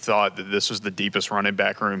about how he thought that this was the deepest running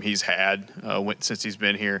back room he's had since he's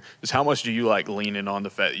been here. Just how much do you like leaning on the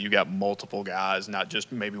fact that you got multiple guys, not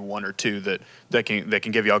just maybe 1 or 2 that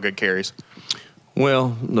can give y'all good carries?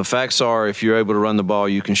 Well, the facts are, if you're able to run the ball,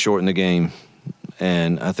 you can shorten the game.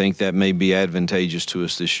 And I think that may be advantageous to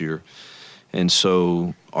us this year. And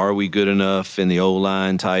so are we good enough in the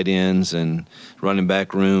O-line, tight ends, and running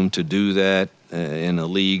back room to do that in a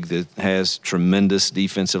league that has tremendous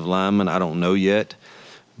defensive linemen? I don't know yet.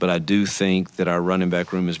 But I do think that our running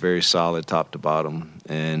back room is very solid top to bottom,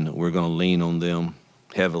 and we're going to lean on them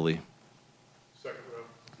heavily.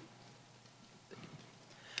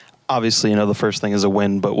 Obviously, the first thing is a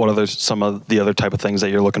win, but what are some of the other type of things that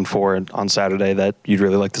you're looking for on Saturday that you'd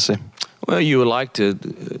really like to see? Well, you would like to,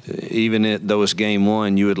 even though it's game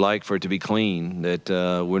 1, you would like for it to be clean, that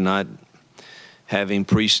we're not having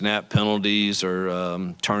pre-snap penalties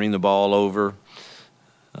or turning the ball over,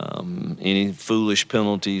 any foolish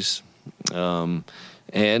penalties. And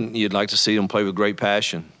you'd like to see them play with great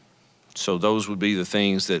passion. So those would be the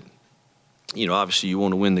things that, obviously you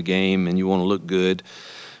want to win the game and you want to look good.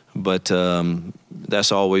 But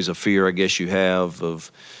that's always a fear, I guess, you have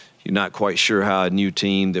of you're not quite sure how a new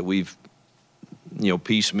team that we've,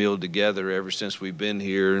 piecemealed together ever since we've been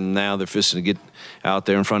here, and now they're fixing to get out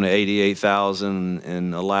there in front of 88,000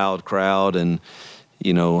 and a loud crowd, and,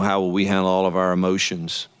 how will we handle all of our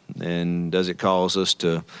emotions? And does it cause us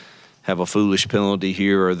to have a foolish penalty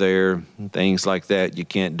here or there? Things like that you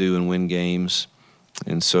can't do and win games.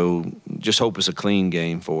 And so just hope it's a clean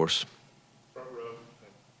game for us.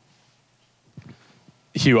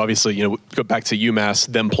 Hugh, obviously, go back to UMass,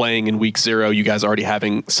 them playing in week 0, you guys already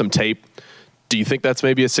having some tape. Do you think that's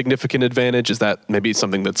maybe a significant advantage? Is that maybe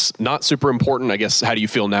something that's not super important? I guess, how do you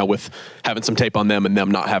feel now with having some tape on them and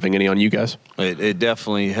them not having any on you guys? It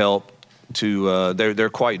definitely helped to they're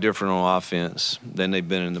quite different on offense than they've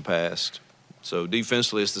been in the past. So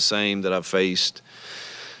defensively it's the same that I've faced,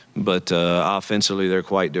 but offensively they're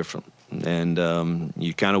quite different. And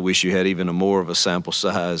you kind of wish you had even more of a sample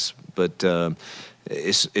size, but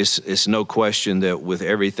it's no question that with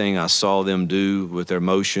everything I saw them do with their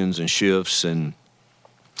motions and shifts and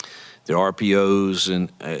their RPOs,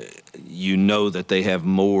 and you know that they have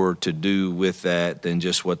more to do with that than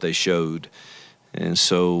just what they showed. And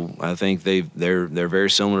so I think they're very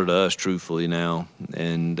similar to us, truthfully, now.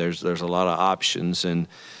 And there's a lot of options. And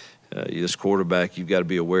this quarterback, you've got to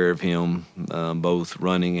be aware of him, both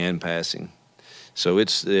running and passing. So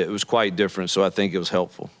it was quite different. So I think it was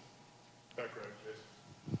helpful.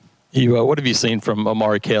 What have you seen from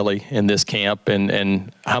Amari Kelly in this camp,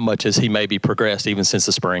 and how much has he maybe progressed even since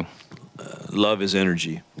the spring? Love his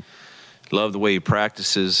energy. Love the way he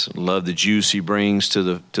practices. Love the juice he brings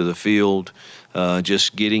to the field.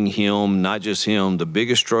 Just getting him, not just him, the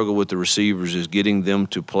biggest struggle with the receivers is getting them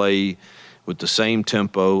to play with the same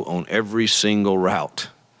tempo on every single route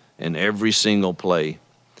and every single play.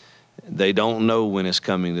 They don't know when it's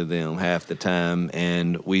coming to them half the time,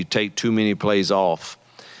 and we take too many plays off.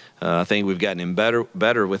 I think we've gotten him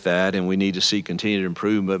better with that, and we need to see continued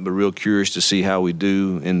improvement, but real curious to see how we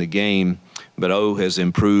do in the game. But O has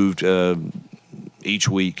improved each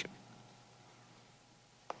week.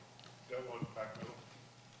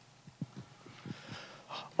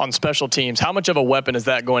 On special teams, how much of a weapon is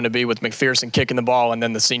that going to be with McPherson kicking the ball and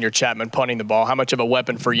then the senior Chapman punting the ball? How much of a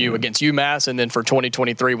weapon for you against UMass, and then for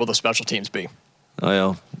 2023 will the special teams be?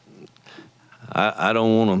 Well, I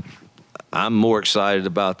don't want to. I'm more excited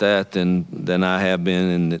about that than I have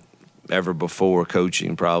been ever before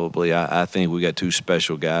coaching, probably. I think we got two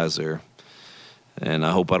special guys there, and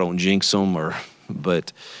I hope I don't jinx them.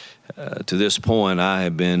 But to this point, I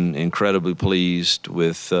have been incredibly pleased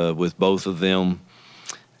with both of them,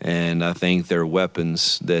 and I think they're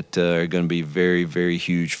weapons that are going to be very, very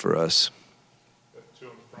huge for us.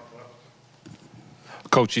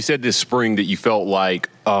 Coach, you said this spring that you felt like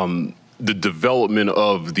the development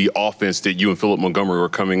of the offense that you and Philip Montgomery were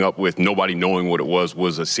coming up with, nobody knowing what it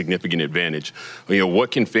was a significant advantage.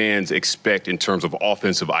 What can fans expect in terms of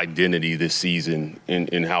offensive identity this season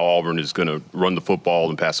in how Auburn is going to run the football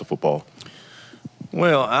and pass the football?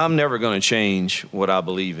 Well, I'm never going to change what I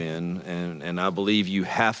believe in, and I believe you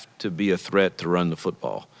have to be a threat to run the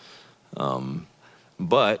football.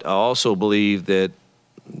 But I also believe that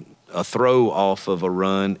a throw off of a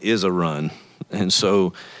run is a run. And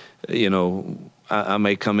so, I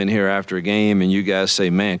may come in here after a game and you guys say,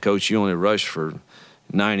 man, Coach, you only rushed for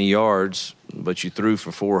 90 yards, but you threw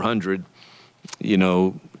for 400.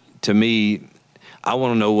 To me, I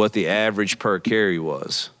want to know what the average per carry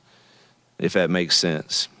was, if that makes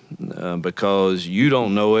sense. Because you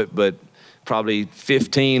don't know it, but probably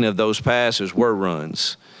 15 of those passes were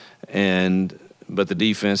runs. But the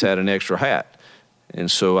defense had an extra hat. And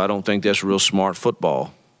so I don't think that's real smart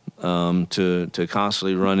football. To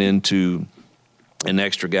constantly run into an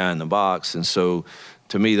extra guy in the box. And so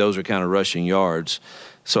to me, those are kind of rushing yards.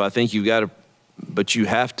 So I think you have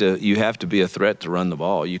to be a threat to run the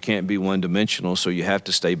ball. You can't be one-dimensional, so you have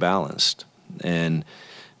to stay balanced. And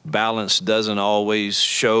balance doesn't always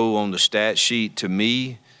show on the stat sheet to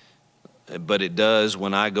me, but it does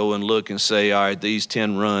when I go and look and say, all right, these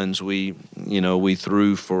 10 runs we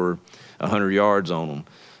threw for 100 yards on them.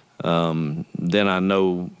 Then I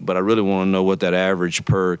know, but I really want to know what that average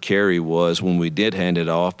per carry was when we did hand it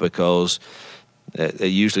off, because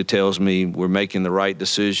it usually tells me we're making the right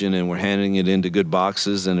decision and we're handing it into good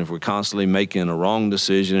boxes. And if we're constantly making a wrong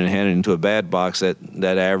decision and handing it into a bad box,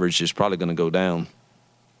 that average is probably going to go down.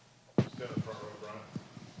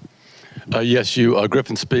 Yes,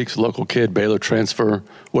 Griffin Speaks, local kid, Baylor transfer.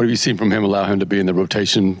 What have you seen from him allow him to be in the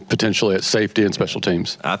rotation potentially at safety and special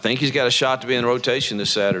teams? I think he's got a shot to be in the rotation this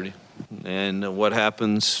Saturday. And what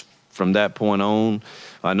happens from that point on,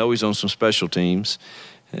 I know he's on some special teams.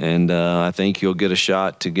 And I think he'll get a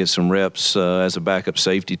shot to get some reps as a backup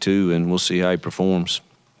safety too, and we'll see how he performs.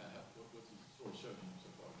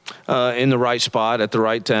 In the right spot at the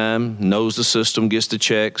right time, knows the system, gets the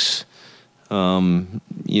checks.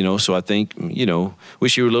 So I think,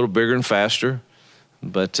 wish he were a little bigger and faster,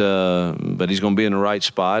 but he's going to be in the right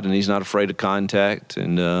spot, and he's not afraid of contact.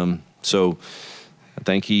 And so I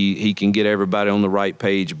think he can get everybody on the right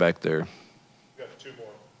page back there.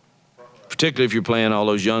 Particularly if you're playing all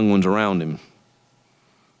those young ones around him.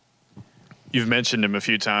 You've mentioned him a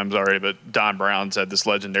few times already, but Don Brown's had this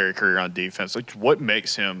legendary career on defense. Like, what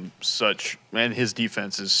makes him man, his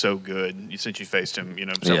defense is so good since you faced him,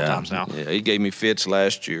 several times now. Yeah, he gave me fits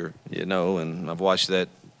last year, and I've watched that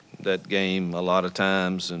game a lot of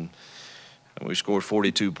times, and we scored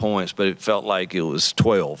 42 points, but it felt like it was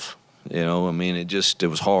 12, it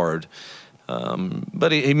was hard.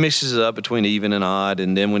 But he mixes it up between even and odd,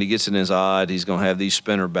 and then when he gets in his odd, he's going to have these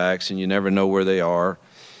spinner backs, and you never know where they are,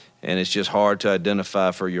 and it's just hard to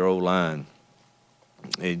identify for your O-line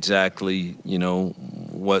exactly,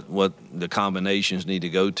 what the combinations need to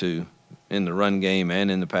go to in the run game and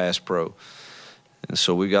in the pass pro. And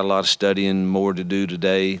so we've got a lot of studying more to do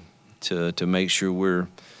today to make sure we're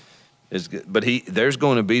as good. But there's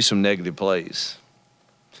going to be some negative plays.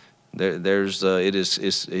 The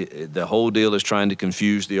whole deal is trying to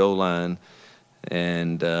confuse the O-line,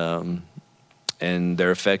 and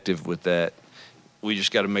they're effective with that. We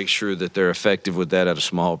just got to make sure that they're effective with that at a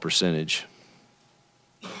small percentage.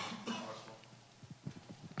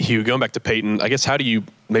 Hugh, going back to Peyton, I guess how do you,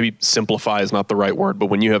 maybe simplify is not the right word, but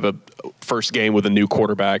when you have a first game with a new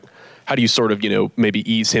quarterback, how do you sort of,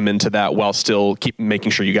 maybe ease him into that while still keep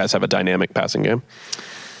making sure you guys have a dynamic passing game?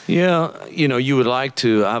 Yeah, you would like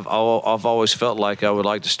to. I've always felt like I would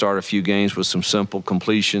like to start a few games with some simple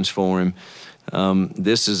completions for him.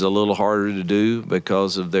 This is a little harder to do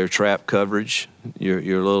because of their trap coverage. You're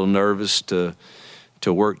a little nervous to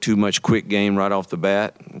work too much quick game right off the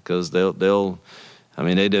bat because they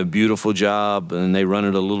did a beautiful job, and they run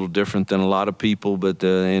it a little different than a lot of people, but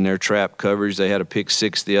in their trap coverage, they had a pick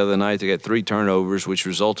six the other night. They got 3 turnovers, which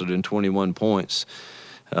resulted in 21 points.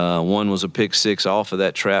 One was a pick six off of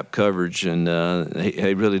that trap coverage, and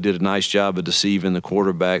they really did a nice job of deceiving the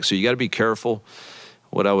quarterback. So you got to be careful.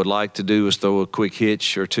 What I would like to do is throw a quick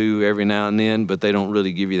hitch or two every now and then, but they don't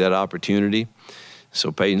really give you that opportunity. So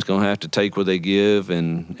Peyton's going to have to take what they give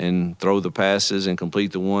and throw the passes and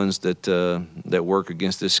complete the ones that work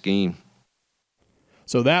against this scheme.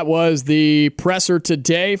 So that was the presser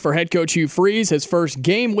today for head coach Hugh Freeze, his first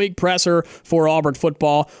game week presser for Auburn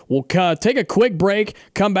football. We'll take a quick break,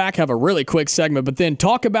 come back, have a really quick segment, but then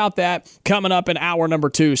talk about that coming up in hour number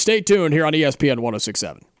 2. Stay tuned here on ESPN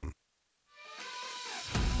 106.7.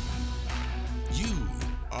 You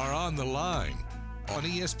are on the line on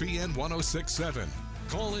ESPN 106.7.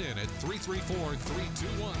 Call in at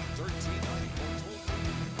 334-321-1390.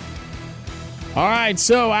 All right,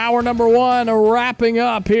 so hour number 1 wrapping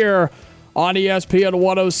up here on ESPN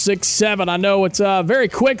 106.7. I know it's a very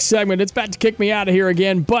quick segment. It's about to kick me out of here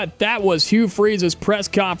again, but that was Hugh Freeze's press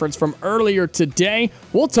conference from earlier today.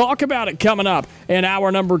 We'll talk about it coming up in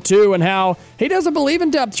hour number 2 and how he doesn't believe in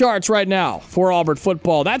depth charts right now for Auburn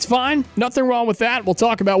football. That's fine. Nothing wrong with that. We'll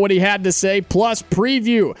talk about what he had to say, plus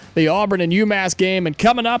preview the Auburn and UMass game. And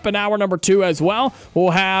coming up in hour number 2 as well,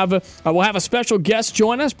 we'll have a special guest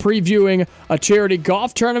join us previewing a charity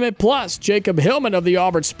golf tournament, plus Jacob Hillman of the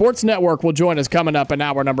Auburn Sports Network will join us coming up in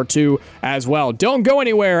hour number 2 as well. Don't go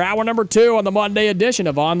anywhere. Hour number 2 on the Monday edition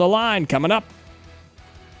of On the Line coming up.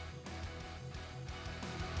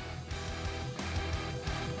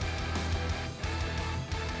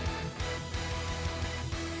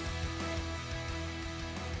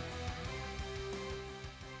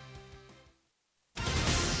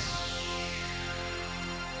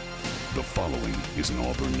 The following is an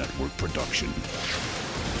Auburn Network production.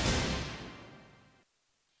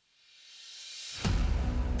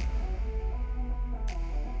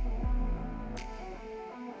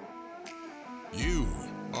 You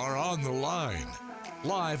are on the line.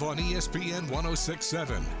 Live on ESPN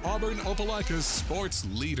 106.7, Auburn Opelika's sports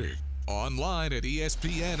leader. Online at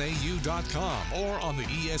ESPNAU.com or on the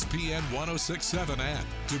ESPN 106.7 app.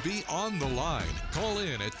 To be on the line, call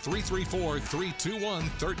in at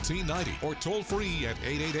 334-321-1390 or toll free at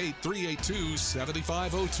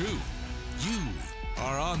 888-382-7502. You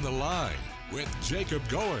are on the line with Jacob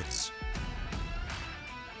Goins.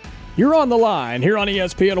 You're on the line here on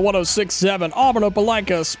ESPN 106.7, Auburn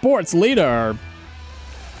Opelika sports leader.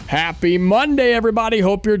 Happy Monday, everybody.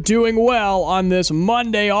 Hope you're doing well on this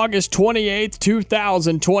Monday, August 28th,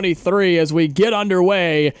 2023, as we get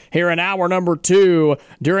underway here in hour number 2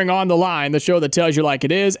 during On the Line, the show that tells you like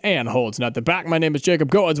it is and holds nothing back. My name is Jacob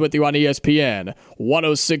Goins with you on ESPN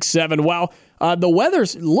 106.7. Well, the weather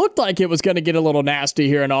looked like it was going to get a little nasty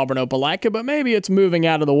here in Auburn Opelika, but maybe it's moving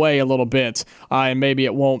out of the way a little bit, and maybe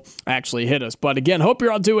it won't actually hit us. But again, hope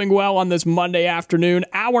you're all doing well on this Monday afternoon.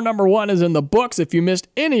 Hour number 1 is in the books. If you missed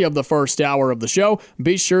any of the first hour of the show,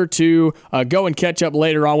 be sure to go and catch up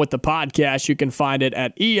later on with the podcast. You can find it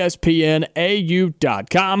at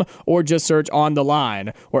ESPNAU.com or just search On the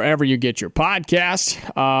Line wherever you get your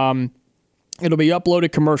podcast. It'll be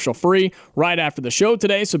uploaded commercial-free right after the show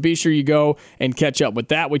today, so be sure you go and catch up with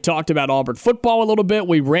that. We talked about Auburn football a little bit.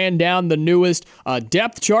 We ran down the newest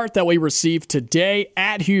depth chart that we received today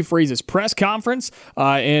at Hugh Freeze's press conference,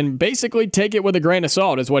 and basically take it with a grain of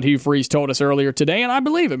salt is what Hugh Freeze told us earlier today, and I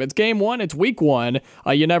believe him. It's game 1. It's week 1.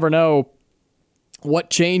 You never know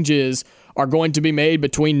what changes are going to be made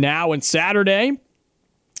between now and Saturday,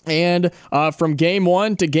 and from game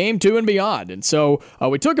 1 to game 2 and beyond. And so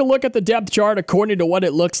we took a look at the depth chart according to what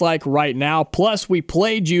it looks like right now. Plus, we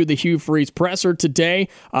played you the Hugh Freeze presser today,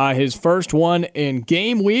 his first one in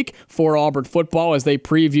game week for Auburn football as they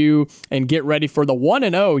preview and get ready for the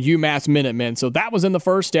 1-0 UMass Minutemen. So that was in the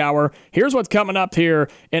first hour. Here's what's coming up here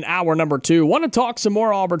in hour number 2. Want to talk some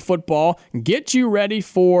more Auburn football, get you ready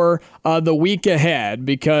for the week ahead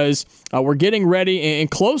because we're getting ready and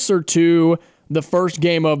closer to the first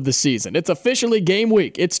game of the season. It's officially game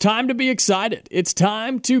week. It's time to be excited. It's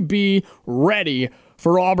time to be ready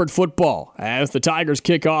for Auburn football as the Tigers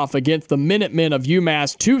kick off against the Minutemen of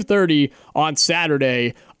UMass 2:30 on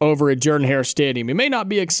Saturday over at Jordan-Hare Stadium. You may not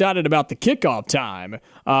be excited about the kickoff time,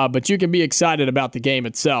 but you can be excited about the game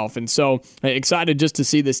itself. And so excited just to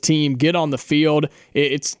see this team get on the field.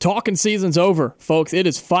 It's talking season's over, folks. It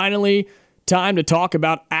is finally time to talk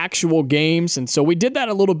about actual games. And so we did that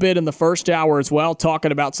a little bit in the first hour as well,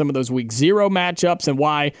 talking about some of those week 0 matchups and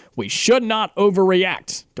why we should not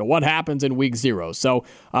overreact to what happens in week 0. So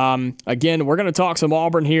again, we're going to talk some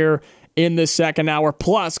Auburn here in this second hour.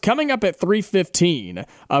 Plus, coming up at 3:15,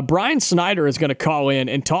 Brian Snyder is going to call in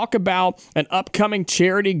and talk about an upcoming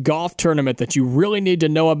charity golf tournament that you really need to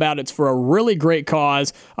know about. It's for a really great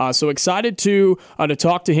cause. So excited to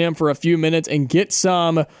talk to him for a few minutes and get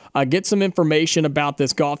some information about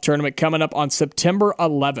this golf tournament coming up on September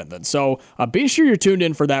 11th. And so be sure you're tuned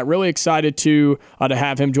in for that. Really excited to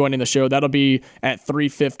have him joining the show. That'll be at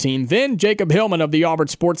 3:15. Then Jacob Hillman of the Auburn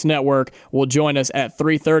Sports Network will join us at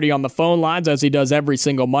 3:30 on the phone lines, as he does every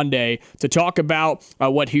single Monday, to talk about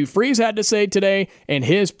what Hugh Freeze had to say today and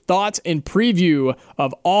his thoughts and preview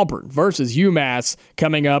of Auburn versus UMass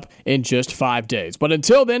coming up in just 5 days. But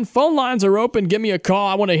until then, phone lines are open. Give me a call.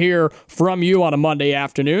 I want to hear from you on a Monday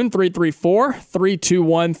afternoon.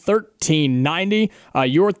 334-321-1390.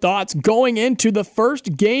 Your thoughts going into the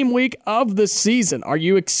first game week of the season. Are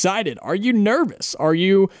you excited? Are you nervous? Are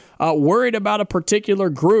you worried about a particular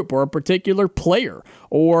group or a particular player?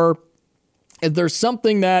 Or is there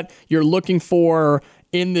something that you're looking for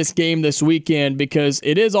in this game this weekend? Because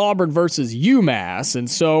it is Auburn versus UMass, and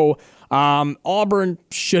so Auburn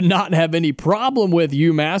should not have any problem with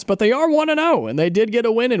UMass, but they are 1-0, and they did get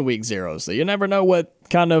a win in week 0. So you never know what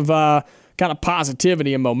kind of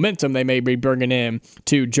positivity and momentum they may be bringing in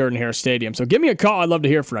to Jordan-Hare Stadium. So give me a call. I'd love to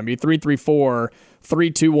hear from you.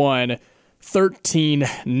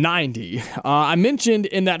 334-321-1390. I mentioned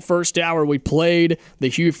in that first hour we played the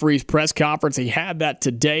Hugh Freeze press conference. He had that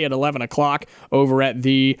today at 11 o'clock over at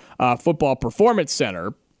the Football Performance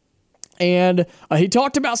Center. And he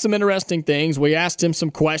talked about some interesting things. We asked him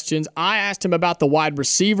some questions. I asked him about the wide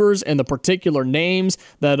receivers and the particular names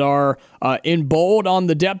that are in bold on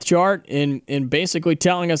the depth chart and basically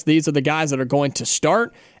telling us these are the guys that are going to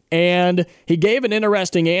start. And he gave an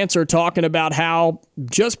interesting answer talking about how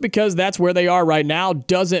just because that's where they are right now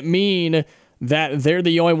doesn't mean that they're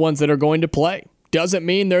the only ones that are going to play. Doesn't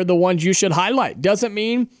mean they're the ones you should highlight. Doesn't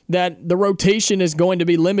mean that the rotation is going to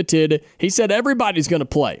be limited. He said everybody's going to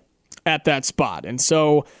play at that spot. And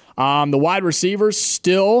so the wide receivers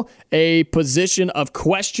still a position of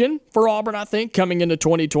question for Auburn, I think, coming into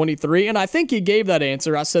 2023. And I think he gave that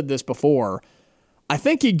answer. I said this before. I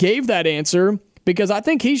think he gave that answer because I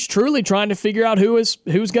think he's truly trying to figure out who's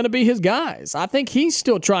going to be his guys. I think he's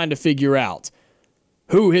still trying to figure out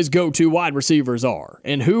who his go-to wide receivers are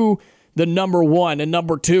and who the number 1 and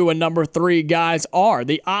number 2 and number 3 guys are,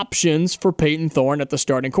 the options for Peyton Thorne at the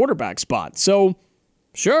starting quarterback spot. So,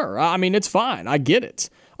 sure, I mean, it's fine. I get it.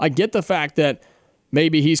 I get the fact that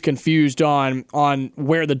maybe he's confused on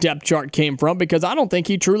where the depth chart came from because I don't think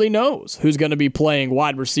he truly knows who's going to be playing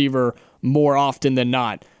wide receiver more often than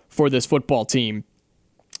not for this football team.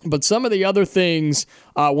 But some of the other things,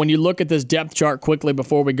 when you look at this depth chart quickly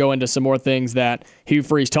before we go into some more things that Hugh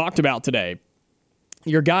Freeze talked about today,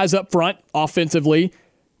 your guys up front offensively,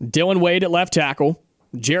 Dylan Wade at left tackle,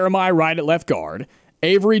 Jeremiah Wright at left guard,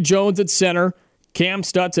 Avery Jones at center, Cam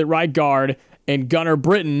Stutz at right guard, and Gunnar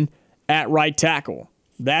Britton at right tackle.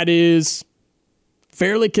 That is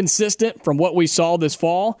fairly consistent from what we saw this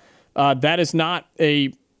fall. That is not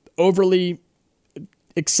a overly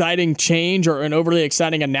exciting change or an overly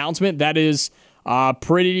exciting announcement. That is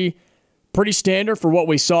pretty standard for what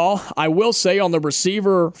we saw. I will say on the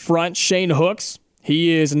receiver front, Shane Hooks,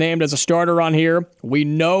 he is named as a starter on here. We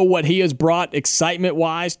know what he has brought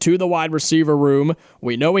excitement-wise to the wide receiver room.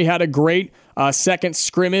 We know he had a great second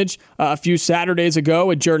scrimmage a few Saturdays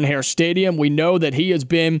ago at Jordan-Hare Stadium. We know that he has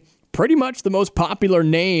been pretty much the most popular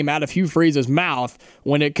name out of Hugh Freeze's mouth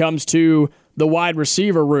when it comes to the wide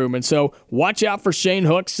receiver room. And so watch out for Shane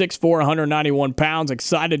Hook, 6'4", 191 pounds.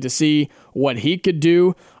 Excited to see what he could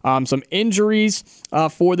do. Some injuries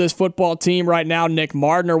for this football team right now. Nick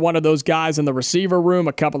Martin, one of those guys in the receiver room,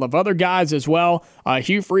 a couple of other guys as well.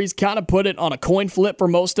 Hugh Freeze kind of put it on a coin flip for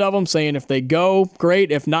most of them, saying if they go,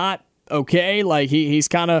 great. If not, okay. Like he's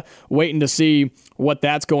kind of waiting to see what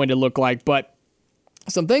that's going to look like. But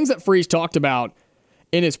some things that Freeze talked about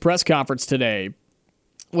in his press conference today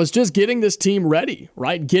was just getting this team ready,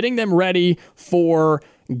 right? Getting them ready for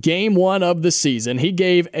game one of the season. He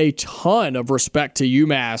gave a ton of respect to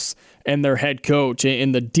UMass and their head coach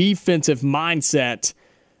in the defensive mindset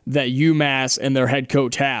that UMass and their head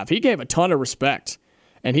coach have. He gave a ton of respect.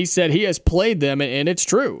 And he said he has played them, and it's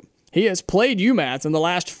true. He has played UMass in the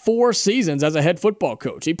last 4 seasons as a head football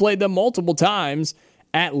coach. He played them multiple times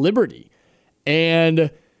at Liberty. And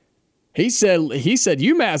He said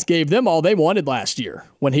UMass gave them all they wanted last year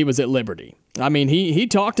when he was at Liberty. I mean, he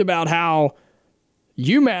talked about how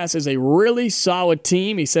UMass is a really solid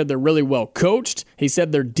team. He said they're really well coached. He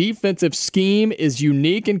said their defensive scheme is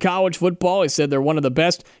unique in college football. He said they're one of the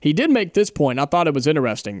best. He did make this point. I thought it was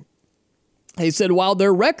interesting. He said while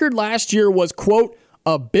their record last year was, quote,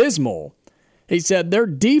 abysmal, he said their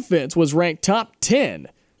defense was ranked top 10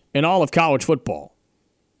 in all of college football.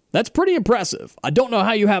 That's pretty impressive. I don't know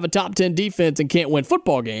how you have a top 10 defense and can't win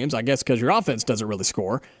football games, I guess because your offense doesn't really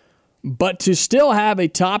score. But to still have a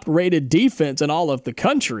top-rated defense in all of the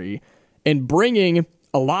country and bringing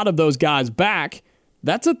a lot of those guys back,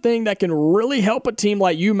 that's a thing that can really help a team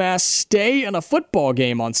like UMass stay in a football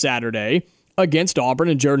game on Saturday against Auburn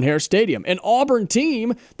in Jordan-Hare Stadium. An Auburn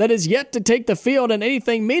team that is yet to take the field in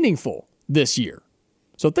anything meaningful this year.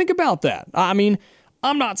 So think about that. I mean,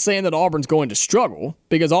 I'm not saying that Auburn's going to struggle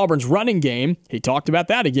because Auburn's running game, he talked about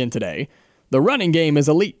that again today, the running game is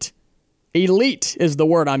elite. Elite is the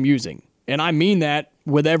word I'm using, and I mean that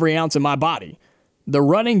with every ounce of my body. The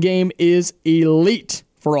running game is elite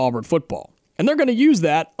for Auburn football, and they're going to use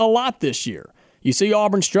that a lot this year. You see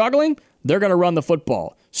Auburn struggling, they're going to run the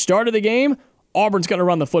football. Start of the game, Auburn's going to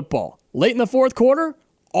run the football. Late in the fourth quarter,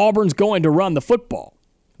 Auburn's going to run the football.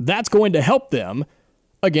 That's going to help them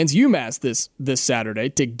against UMass this Saturday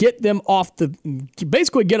to get them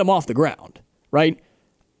basically get them off the ground, right?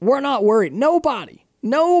 We're not worried.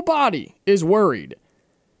 Nobody is worried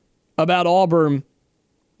about Auburn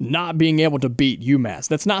not being able to beat UMass.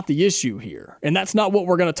 That's not the issue here, and that's not what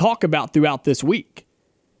we're going to talk about throughout this week.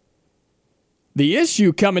 The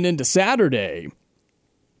issue coming into Saturday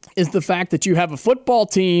is the fact that you have a football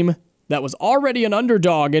team that was already an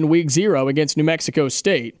underdog in week 0 against New Mexico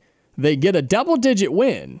State. They get a double-digit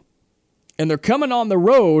win, and they're coming on the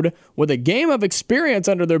road with a game of experience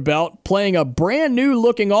under their belt, playing a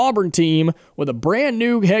brand-new-looking Auburn team with a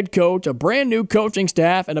brand-new head coach, a brand-new coaching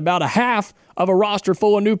staff, and about a half of a roster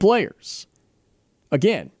full of new players.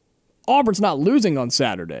 Again, Auburn's not losing on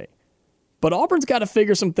Saturday, but Auburn's got to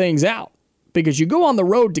figure some things out because you go on the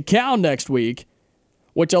road to Cal next week,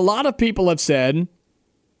 which a lot of people have said,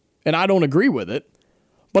 and I don't agree with it,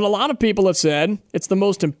 but a lot of people have said it's the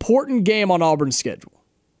most important game on Auburn's schedule.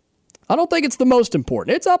 I don't think it's the most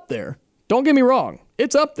important. It's up there. Don't get me wrong.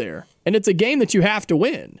 It's up there, and it's a game that you have to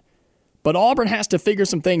win. But Auburn has to figure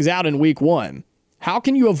some things out in week 1. How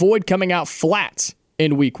can you avoid coming out flat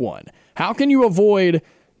in week 1? How can you avoid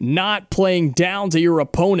not playing down to your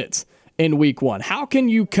opponents in week 1? How can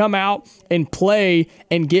you come out and play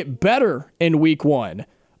and get better in week 1?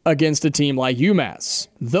 Against a team like UMass?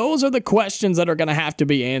 Those are the questions that are going to have to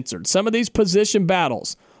be answered. Some of these position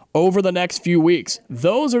battles over the next few weeks,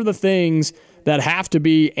 those are the things that have to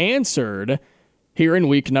be answered here in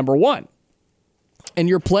week number 1. And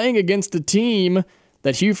you're playing against a team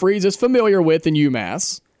that Hugh Freeze is familiar with in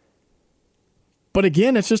UMass. But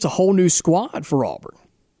again, it's just a whole new squad for Auburn.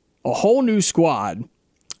 A whole new squad.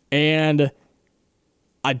 And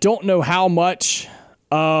I don't know how much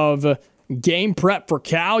of game prep for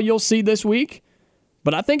Cal you'll see this week.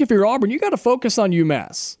 But I think if you're Auburn, you got to focus on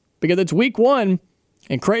UMass because it's week 1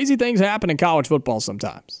 and crazy things happen in college football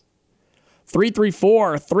sometimes.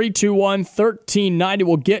 334-321-1390.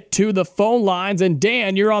 We'll get to the phone lines. And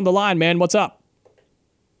Dan, you're on the line, man. What's up?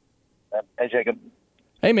 Hey, Jacob.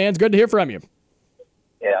 Hey, man. It's good to hear from you.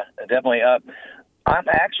 Yeah, definitely. I'm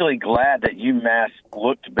actually glad that UMass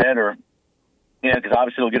looked better, because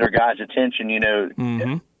obviously it'll get our guys' attention,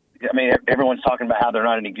 Mm-hmm. I mean, everyone's talking about how they're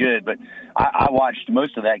not any good, but I watched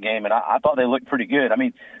most of that game, and I thought they looked pretty good. I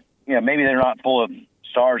mean, maybe they're not full of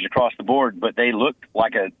stars across the board, but they looked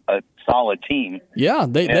like a solid team. Yeah,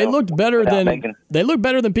 they looked better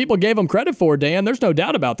than people gave them credit for, Dan. There's no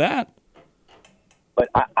doubt about that. But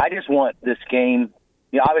I just want this game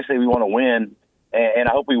obviously we want to win, and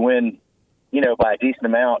I hope we win, by a decent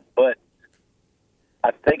amount. But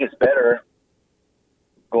I think it's better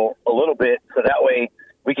go a little bit so that way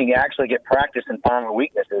we can actually get practice and find our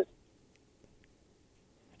weaknesses.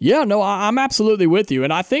 Yeah, no, I'm absolutely with you.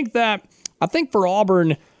 And I think for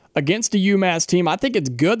Auburn against a UMass team, I think it's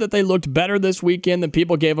good that they looked better this weekend than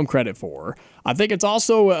people gave them credit for. I think it's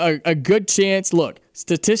also a good chance. Look,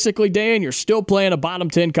 statistically, Dan, you're still playing a bottom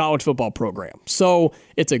 10 college football program. So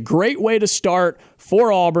it's a great way to start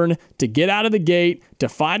for Auburn to get out of the gate, to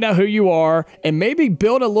find out who you are, and maybe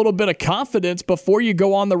build a little bit of confidence before you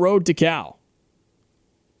go on the road to Cal.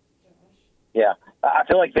 Yeah. I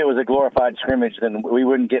feel like if it was a glorified scrimmage, then we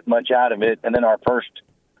wouldn't get much out of it. And then our first,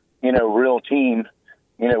 real team,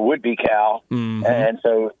 would be Cal. Mm-hmm. And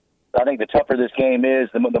so I think the tougher this game is,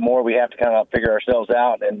 the more we have to kind of figure ourselves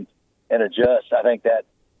out and adjust. I think that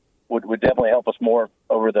would definitely help us more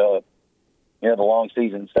over the long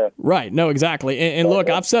season. So right. No, exactly. And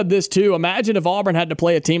look, I've said this too. Imagine if Auburn had to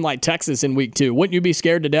play a team like Texas in week 2. Wouldn't you be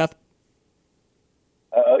scared to death?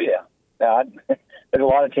 Oh, yeah. No, there's a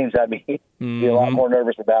lot of teams I'd be a lot more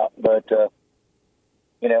nervous about. But,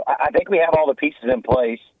 I think we have all the pieces in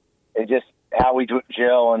place. It's just how we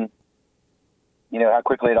gel and, how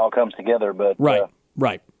quickly it all comes together. But right.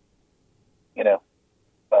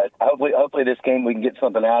 But hopefully this game we can get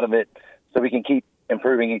something out of it so we can keep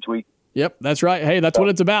improving each week. Yep, that's right. Hey, that's what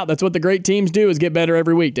it's about. That's what the great teams do is get better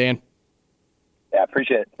every week, Dan. Yeah,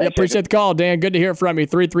 appreciate it. Yeah, appreciate the call, Dan. Good to hear from you.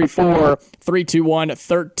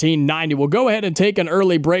 334-321-1390. We'll go ahead and take an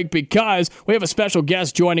early break because we have a special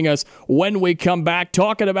guest joining us when we come back,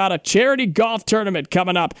 talking about a charity golf tournament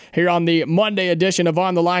coming up here on the Monday edition of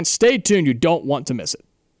On the Line. Stay tuned. You don't want to miss it.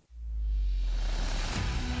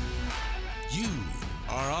 You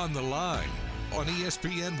are on the line on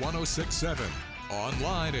ESPN 1067.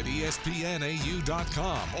 Online at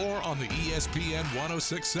ESPNAU.com or on the ESPN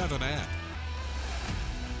 1067 app.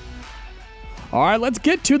 All right, let's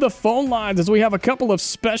get to the phone lines as we have a couple of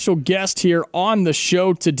special guests here on the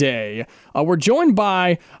show today. We're joined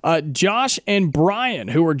by Josh and Brian,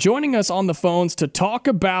 who are joining us on the phones to talk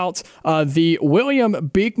about the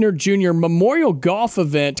William Buechner Jr. Memorial Golf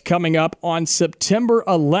event coming up on September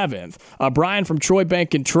 11th. Brian from Troy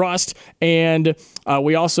Bank and Trust, and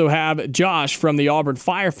we also have Josh from the Auburn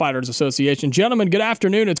Firefighters Association. Gentlemen, good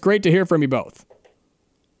afternoon. It's great to hear from you both.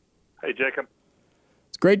 Hey, Jacob.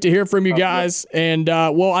 Great to hear from you guys. And,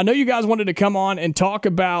 I know you guys wanted to come on and talk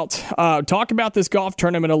about this golf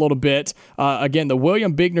tournament a little bit. Again, the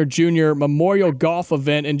William Buechner Jr. Memorial Golf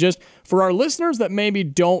event. And just for our listeners that maybe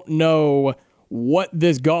don't know what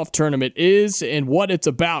this golf tournament is and what it's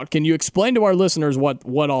about, can you explain to our listeners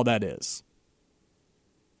what all that is?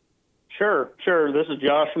 Sure. This is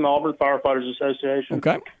Josh from the Auburn Firefighters Association.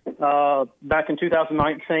 Okay. Back in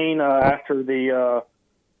 2019, after the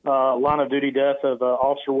line of duty death of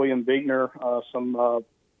Officer William Buechner, some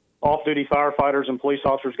off-duty firefighters and police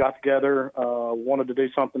officers got together, wanted to do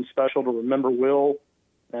something special to remember Will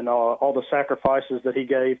and all the sacrifices that he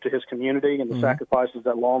gave to his community and the sacrifices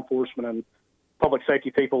that law enforcement and public safety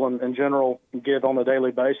people in general give on a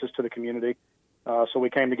daily basis to the community. So we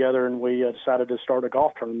came together and we decided to start a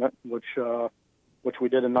golf tournament, which we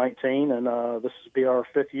did in 19, and this will be our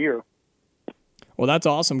 5th year. Well, that's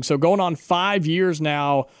awesome. So going on 5 years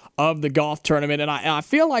now of the golf tournament, and I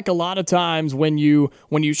feel like a lot of times when you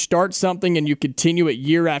start something and you continue it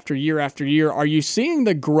year after year after year, are you seeing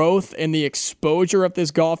the growth and the exposure of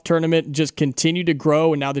this golf tournament just continue to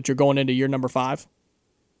grow, and now that you're going into year number 5?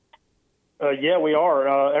 Yeah, we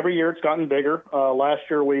are. Every year it's gotten bigger. Last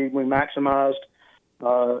year we maximized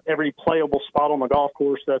every playable spot on the golf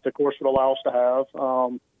course that the course would allow us to have.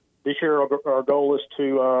 This year, our goal is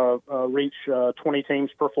to reach 20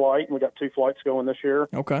 teams per flight, and we got 2 flights going this year.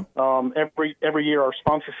 Okay. Every year, our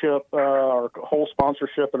sponsorship, our whole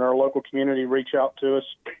sponsorship, and our local community reach out to us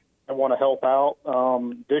and want to help out.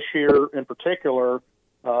 This year, in particular,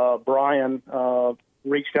 Brian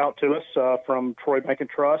reached out to us from Troy Bank and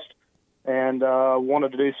Trust and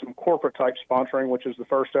wanted to do some corporate type sponsoring, which is the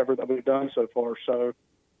first ever that we've done so far. So,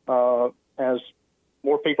 as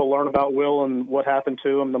more people learn about Will and what happened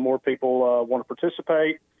to him, the more people want to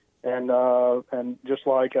participate. And just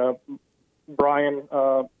like Brian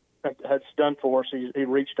has done for us, he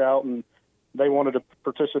reached out and they wanted to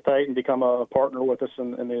participate and become a partner with us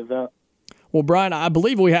in the event. Well, Brian, I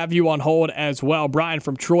believe we have you on hold as well. Brian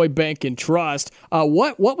from Troy Bank and Trust.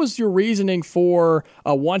 What was your reasoning for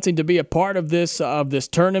wanting to be a part of this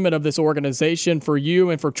tournament, of this organization for you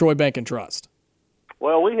and for Troy Bank and Trust?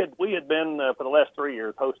 Well, we had been for the last 3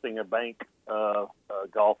 years hosting a bank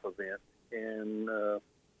golf event, and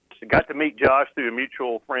got to meet Josh through a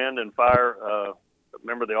mutual friend and a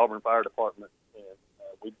member of the Auburn Fire Department, and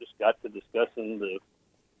we just got to discussing the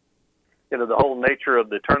whole nature of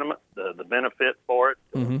the tournament, the benefit for it,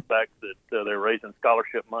 the fact that they're raising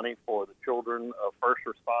scholarship money for the children of first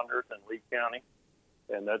responders in Lee County,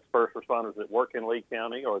 and that's first responders that work in Lee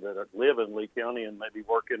County or that live in Lee County and maybe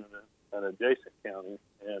work in an adjacent county.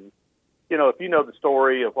 And if you know the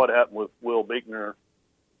story of what happened with Will Beekner,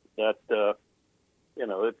 that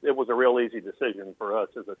it was a real easy decision for us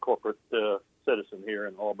as a corporate citizen here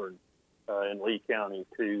in Auburn, in Lee County,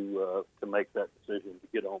 to make that decision to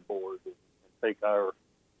get on board and take our,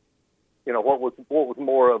 what was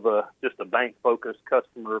more of just a bank focused,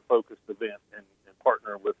 customer focused event, and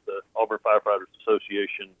partner with the Auburn Firefighters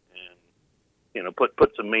Association, and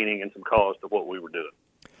put some meaning and some cause to what we were doing.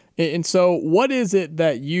 And so, what is it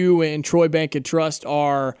that you and Troy Bank and Trust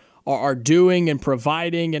are doing and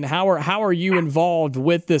providing, and how are you involved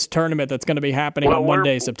with this tournament that's going to be happening on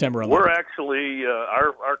Monday, September 11th? We're actually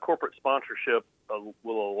our corporate sponsorship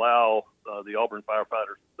will allow the Auburn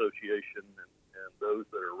Firefighters Association and those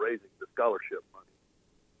that are raising the scholarship money.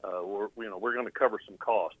 We're going to cover some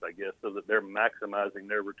cost, I guess, so that they're maximizing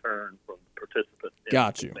their return from participants.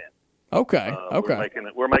 Got you. Okay.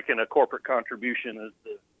 We're making a corporate contribution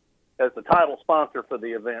as the title sponsor for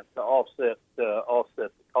the event to offset the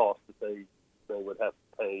cost that they would have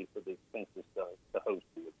to pay for the expenses to host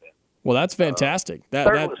the event. Well, that's fantastic. That's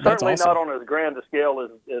certainly awesome. not on as grand a scale as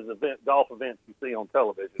golf events you see on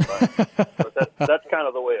television, right? But that's kind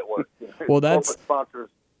of the way it works. Well,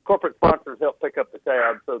 corporate sponsors help pick up the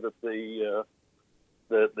tab so that the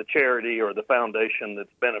charity or the foundation that's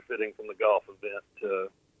benefiting from the golf event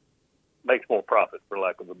makes more profit, for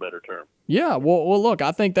lack of a better term. Yeah, well, look,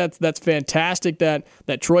 I think that's fantastic that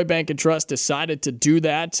Troy Bank and Trust decided to do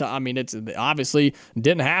that. I mean, it's obviously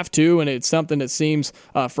didn't have to, and it's something that seems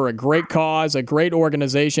for a great cause, a great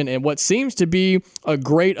organization, and what seems to be a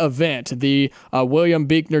great event, the William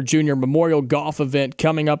Beekner Jr. Memorial Golf Event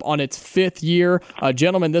coming up on its 5th year.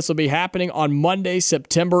 Gentlemen, this will be happening on Monday,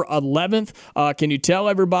 September 11th. Can you tell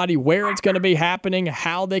everybody where it's going to be happening,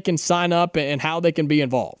 how they can sign up, and how they can be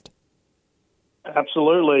involved?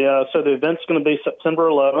 Absolutely. So the event's going to be September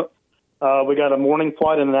 11th. We got a morning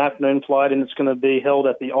flight and an afternoon flight, and it's going to be held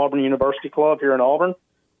at the Auburn University Club here in Auburn.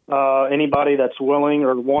 Anybody that's willing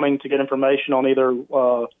or wanting to get information on either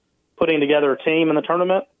putting together a team in the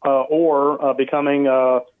tournament or becoming,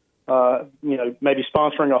 maybe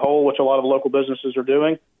sponsoring a hole, which a lot of local businesses are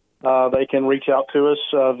doing, they can reach out to us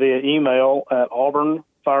via email at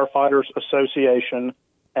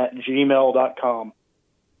auburnfirefighters.association@gmail.com.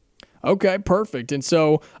 Okay, perfect. And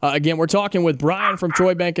so, again, we're talking with Brian from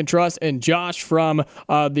Troy Bank and Trust and Josh from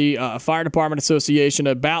the Fire Department Association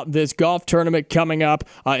about this golf tournament coming up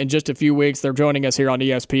in just a few weeks. They're joining us here on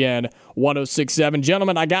ESPN 106.7.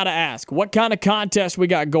 Gentlemen, I got to ask, what kind of contest we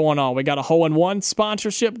got going on? We got a hole-in-one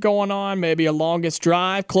sponsorship going on, maybe a longest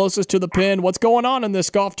drive, closest to the pin. What's going on in this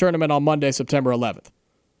golf tournament on Monday, September 11th?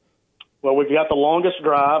 Well, we've got the longest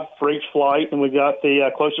drive for each flight, and we've got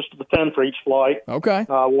the closest to the pin for each flight. Okay.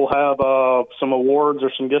 We'll have some awards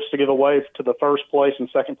or some gifts to give away to the first place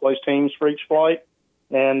and second place teams for each flight.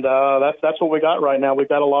 And that's what we got right now. We've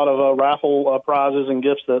got a lot of raffle prizes and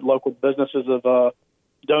gifts that local businesses have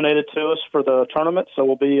donated to us for the tournament, so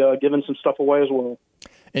we'll be giving some stuff away as well.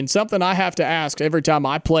 And something I have to ask every time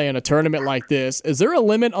I play in a tournament like this, is there a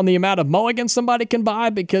limit on the amount of mulligans somebody can buy?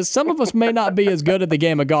 Because some of us may not be as good at the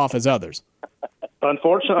game of golf as others.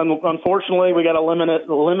 Unfortunately, we got to limit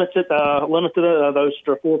those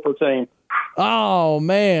to 4 per team. Oh,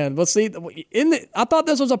 man. Well, see, I thought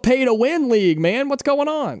this was a pay-to-win league, man. What's going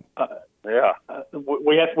on? Yeah.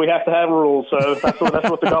 We have to have rules, so that's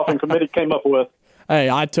what the golfing committee came up with. Hey,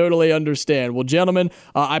 I totally understand. Well, gentlemen,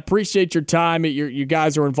 I appreciate your time. You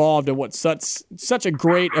guys are involved in what's such a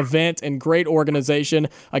great event and great organization.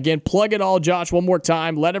 Again, plug it all, Josh, one more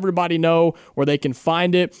time. Let everybody know where they can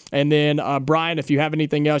find it. And then, Brian, if you have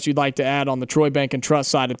anything else you'd like to add on the Troy Bank and Trust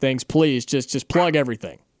side of things, please just plug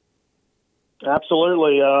everything.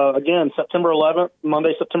 Absolutely. Again,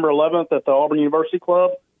 Monday, September 11th at the Auburn University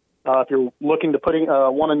Club. If you're looking to put in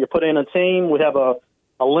a team, we have a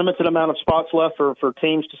limited amount of spots left for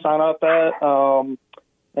teams to sign up at.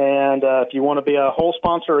 And if you want to be a whole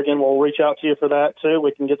sponsor, again, we'll reach out to you for that too.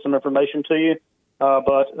 We can get some information to you.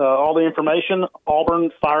 But all the information,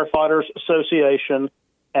 Auburn Firefighters Association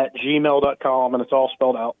 @gmail.com, and it's all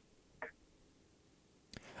spelled out.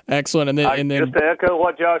 Excellent. And then just to echo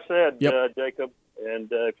what Josh said, yep. Jacob, and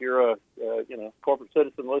if you're a corporate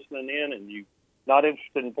citizen listening in and you're not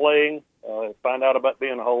interested in playing, find out about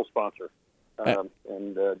being a whole sponsor.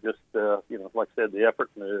 And just, like I said, the effort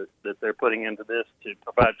that they're putting into this to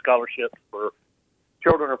provide scholarships for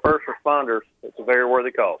children of first responders, it's a very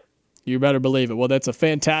worthy cause. You better believe it. Well, that's a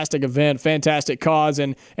fantastic event, fantastic cause,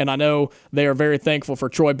 and I know they are very thankful for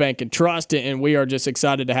Troy Bank and Trust, and we are just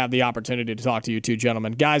excited to have the opportunity to talk to you two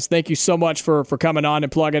gentlemen. Guys, thank you so much for coming on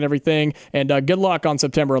and plugging everything, and good luck on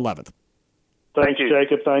September 11th. Thanks,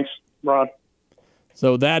 Jacob. Thanks, Ron.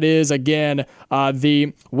 So that is, again,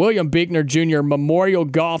 the William Buechner Jr. Memorial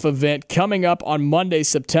Golf Event coming up on Monday,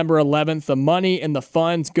 September 11th. The money and the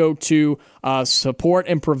funds go to support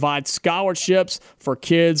and provide scholarships for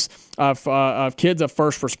kids of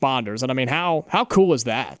first responders. And, I mean, how cool is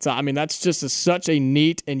that? I mean, that's just such a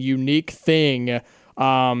neat and unique thing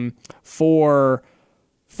for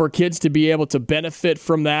kids to be able to benefit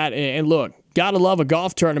from that. And look, gotta love a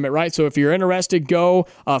golf tournament, right? So if you're interested, go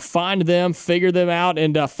find them, figure them out,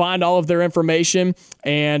 and find all of their information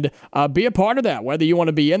and be a part of that, whether you want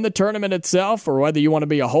to be in the tournament itself or whether you want to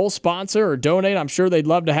be a whole sponsor or donate. I'm sure they'd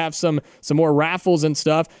love to have some more raffles and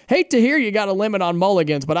stuff. Hate to hear you got a limit on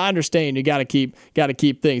mulligans, but I understand you got to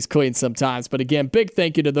keep things clean sometimes. But again, big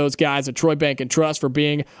thank you to those guys at Troy Bank and Trust for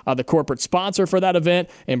being the corporate sponsor for that event,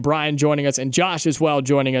 and Brian joining us, and Josh as well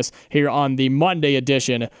joining us here on the Monday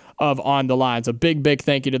edition of On the Line. So big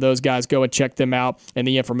thank you to those guys. Go and check them out and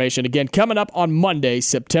the information. Again, coming up on Monday,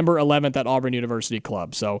 September 11th at Auburn University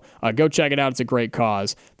Club. So go check it out. It's a great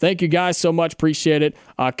cause. Thank you guys so much. Appreciate it.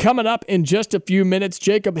 Coming up in just a few minutes,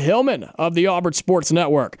 Jacob Hillman of the Auburn Sports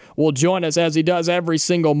Network will join us as he does every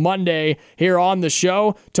single Monday here on the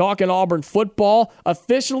show, talking Auburn football.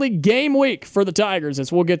 Officially game week for the Tigers,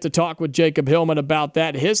 as we'll get to talk with Jacob Hillman about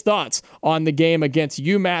that, his thoughts on the game against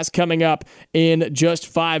UMass coming up in just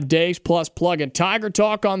 5 days, plus Plug and Tiger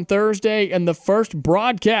Talk on Thursday, and the first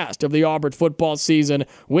broadcast of the Auburn football season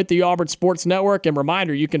with the Auburn Sports Network. And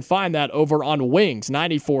reminder, you can find that over on Wings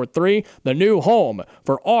 94.3, the new home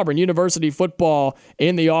for Auburn University football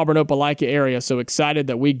in the Auburn-Opelika area. So excited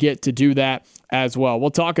that we get to do that as well. We'll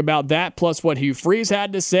talk about that, plus what Hugh Freeze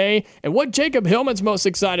had to say and what Jacob Hillman's most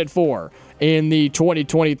excited for in the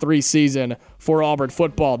 2023 season for Auburn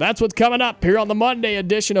football. That's what's coming up here on the Monday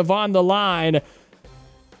edition of On the Line.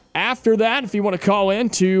 After that, if you want to call in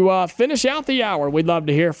to finish out the hour, we'd love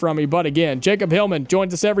to hear from you. But again, Jacob Hillman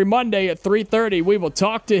joins us every Monday at 3:30. We will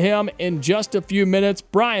talk to him in just a few minutes.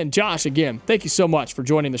 Brian, Josh, again, thank you so much for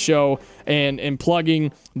joining the show and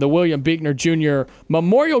plugging the William Buechner Jr.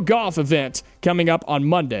 Memorial Golf Event coming up on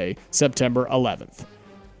Monday, September 11th.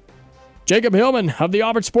 Jacob Hillman of the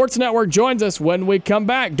Auburn Sports Network joins us when we come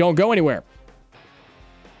back. Don't go anywhere.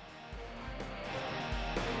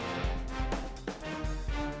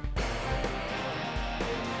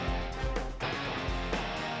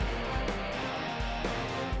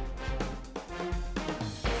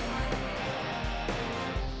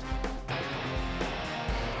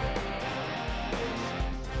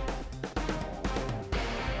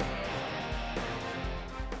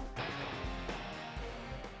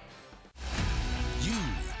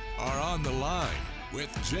 On the Line with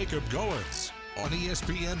Jacob Goins on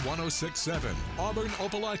ESPN 106.7,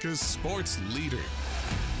 Auburn-Opelika's sports leader.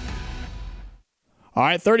 All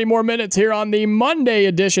right, 30 more minutes here on the Monday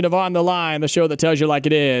edition of On the Line, the show that tells you like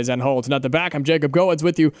it is and holds nothing back. I'm Jacob Goins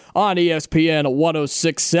with you on ESPN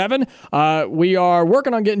 106.7. We are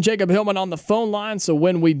working on getting Jacob Hillman on the phone line, so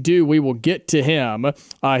when we do, we will get to him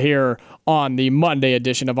here on the Monday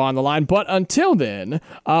edition of On the Line. But until then,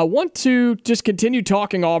 I want to just continue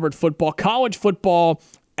talking Auburn football, college football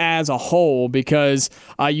as a whole, because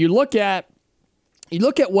you look at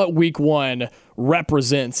what week one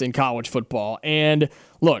represents in college football. And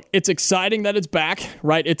look, it's exciting that it's back,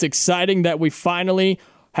 right? It's exciting that we finally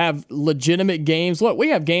have legitimate games. Look, we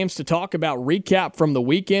have games to talk about, recap from the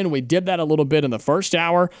weekend. We did that a little bit in the first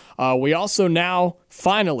hour. We also now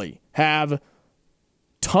finally have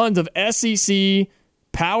tons of SEC,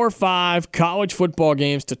 Power 5 college football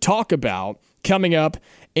games to talk about coming up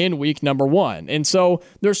in week number one. And so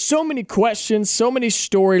there's so many questions, so many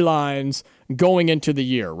storylines going into the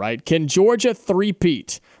year, right? Can Georgia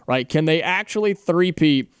three-peat, right? Can they actually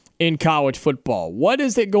three-peat in college football? What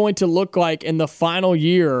is it going to look like in the final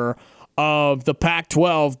year of the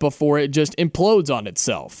Pac-12 before it just implodes on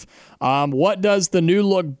itself? What does the new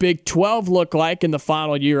look Big 12 look like in the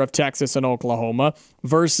final year of Texas and Oklahoma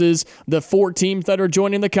versus the 4 teams that are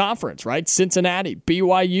joining the conference, right? Cincinnati,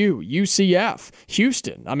 BYU, UCF,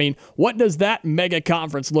 Houston. I mean, what does that mega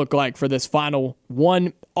conference look like for this final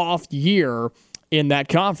one-off year in that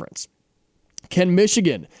conference? Can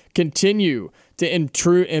Michigan continue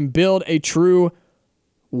to build a true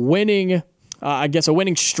winning a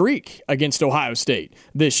winning streak against Ohio State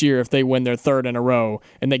this year if they win their third in a row,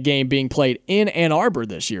 and the game being played in Ann Arbor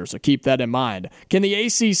this year, so keep that in mind. Can the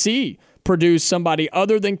ACC produce somebody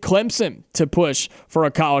other than Clemson to push for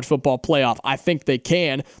a college football playoff? I think they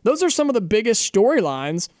can. Those are some of the biggest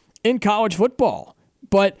storylines in college football.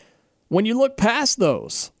 But when you look past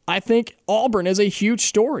those, I think Auburn is a huge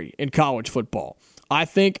story in college football. I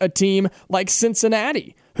think a team like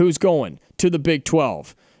Cincinnati, who's going to the Big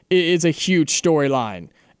 12, is a huge storyline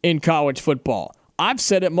in college football. I've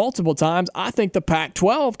said it multiple times. I think the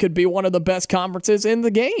Pac-12 could be one of the best conferences in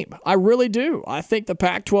the game. I really do. I think the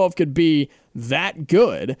Pac-12 could be that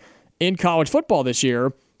good in college football this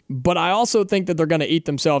year, but I also think that they're going to eat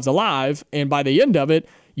themselves alive, and by the end of it,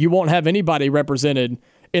 you won't have anybody represented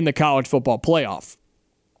in the college football playoff.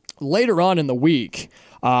 Later on in the week,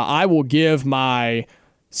 I will give my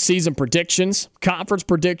season predictions, conference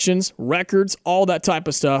predictions, records, all that type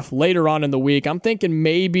of stuff later on in the week. I'm thinking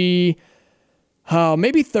maybe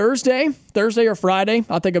Thursday or Friday.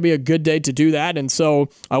 I think it'll be a good day to do that. And so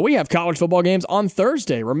we have college football games on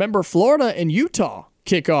Thursday. Remember, Florida and Utah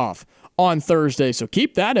kick off on Thursday, so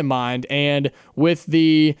keep that in mind. And with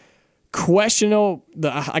the questioning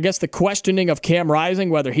of Cam Rising,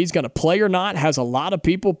 whether he's going to play or not, has a lot of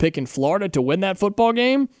people picking Florida to win that football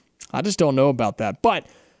game. I just don't know about that. But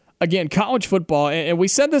again, college football, and we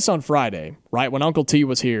said this on Friday, right, when Uncle T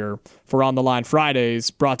was here for On the Line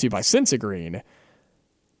Fridays, brought to you by Sensagreen.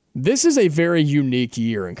 This is a very unique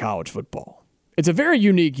year in college football. It's a very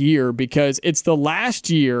unique year because it's the last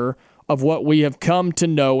year of what we have come to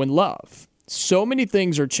know and love. So many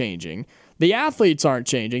things are changing. The athletes aren't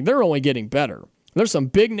changing. They're only getting better. There's some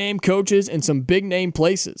big-name coaches in some big-name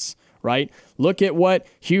places, right? Look at what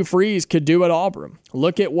Hugh Freeze could do at Auburn.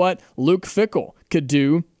 Look at what Luke Fickell could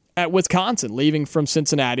do at Wisconsin, leaving from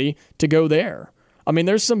Cincinnati to go there. I mean,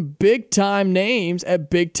 there's some big-time names at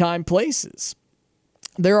big-time places.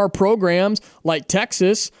 There are programs like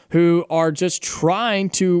Texas who are just trying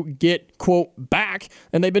to get, quote, back,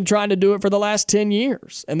 and they've been trying to do it for the last 10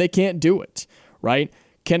 years, and they can't do it, right?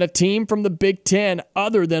 Can a team from the Big Ten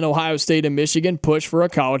other than Ohio State and Michigan push for a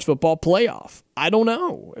college football playoff? I don't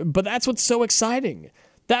know, but that's what's so exciting.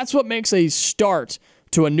 That's what makes a start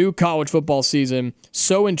to a new college football season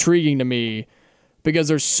so intriguing to me, because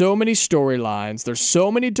there's so many storylines, there's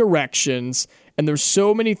so many directions, and there's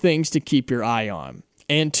so many things to keep your eye on.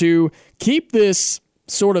 And to keep this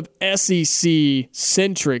sort of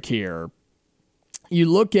SEC-centric here, you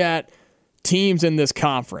look at teams in this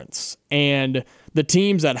conference and the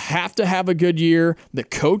teams that have to have a good year, the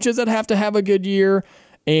coaches that have to have a good year,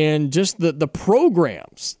 and just the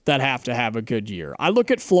programs that have to have a good year. I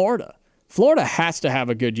look at Florida. Florida has to have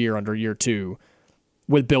a good year under year 2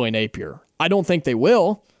 with Billy Napier. I don't think they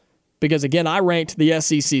will because, again, I ranked the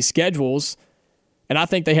SEC schedules, and I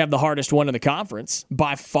think they have the hardest one in the conference.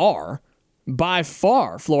 By far,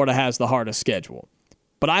 Florida has the hardest schedule.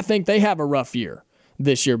 But I think they have a rough year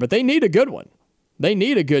this year, but they need a good one. They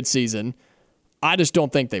need a good season. I just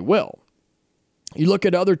don't think they will. You look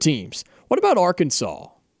at other teams. What about Arkansas?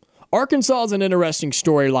 Arkansas is an interesting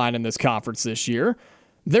storyline in this conference this year.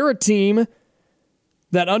 They're a team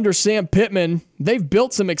that under Sam Pittman, they've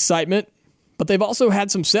built some excitement, but they've also had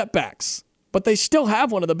some setbacks. But they still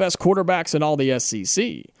have one of the best quarterbacks in all the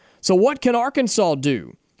SEC. So what can Arkansas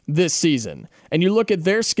do this season? And you look at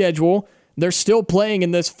their schedule, they're still playing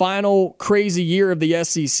in this final crazy year of the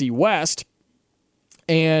SEC West,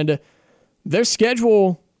 and their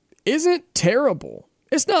schedule isn't terrible.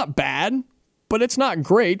 It's not bad, but it's not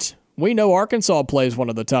great. We know Arkansas plays one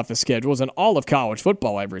of the toughest schedules in all of college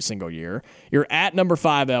football every single year. You're at number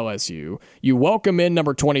 5 LSU. You welcome in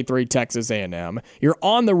number 23 Texas A&M. You're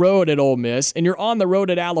on the road at Ole Miss, and you're on the road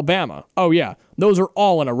at Alabama. Oh, yeah, those are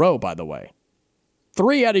all in a row, by the way.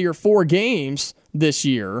 3 out of your 4 games this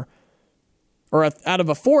year, or out of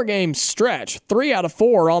a 4-game stretch, 3 out of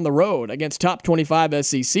 4 are on the road against top 25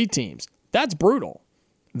 SEC teams. That's brutal.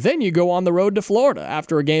 Then you go on the road to Florida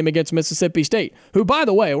after a game against Mississippi State, who, by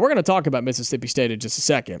the way, we're going to talk about Mississippi State in just a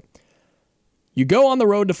second. You go on the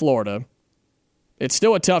road to Florida. It's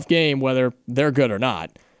still a tough game whether they're good or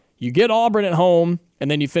not. You get Auburn at home, and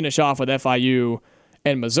then you finish off with FIU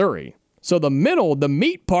and Missouri. So the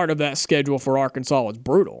meat part of that schedule for Arkansas is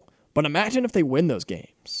brutal. But imagine if they win those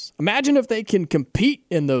games. Imagine if they can compete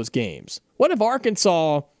in those games. What if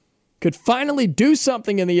Arkansas could finally do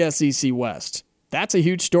something in the SEC West? That's a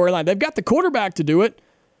huge storyline. They've got the quarterback to do it.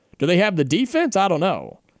 Do they have the defense? I don't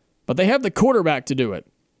know. But they have the quarterback to do it.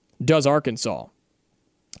 Does Arkansas?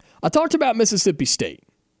 I talked about Mississippi State,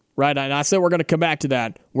 right? And I said we're going to come back to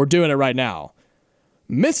that. We're doing it right now.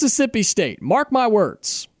 Mississippi State, mark my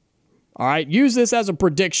words. All right, use this as a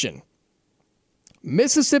prediction.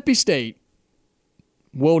 Mississippi State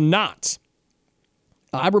will not,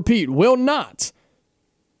 I repeat, will not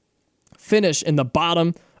finish in the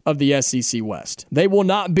bottom of the SEC West. They will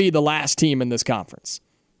not be the last team in this conference.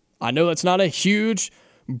 I know that's not a huge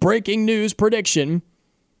breaking news prediction,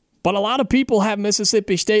 but a lot of people have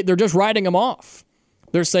Mississippi State. They're just writing them off.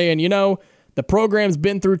 They're saying, the program's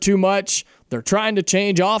been through too much. They're trying to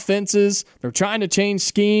change offenses. They're trying to change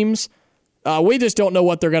schemes. We just don't know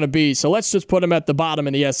what they're going to be, so let's just put them at the bottom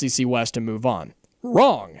in the SEC West and move on.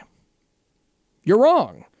 Wrong. You're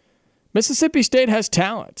wrong. Mississippi State has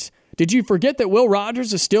talent. Did you forget that Will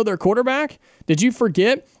Rogers is still their quarterback? Did you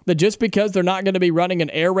forget that just because they're not going to be running an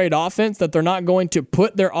air raid offense, that they're not going to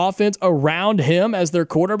put their offense around him as their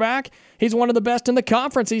quarterback? He's one of the best in the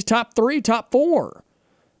conference. He's top 3, top 4.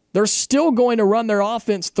 They're still going to run their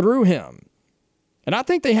offense through him. And I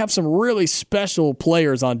think they have some really special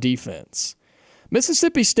players on defense.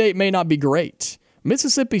 Mississippi State may not be great.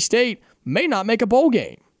 Mississippi State may not make a bowl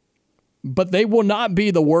game. But they will not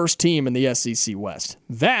be the worst team in the SEC West.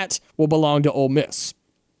 That will belong to Ole Miss.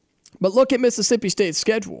 But look at Mississippi State's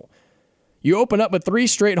schedule. You open up with 3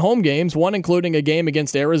 straight home games, one including a game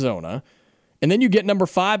against Arizona, and then you get number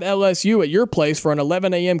 5 LSU at your place for an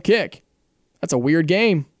 11 a.m. kick. That's a weird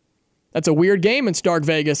game. That's a weird game in Stark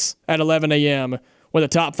Vegas at 11 a.m. with a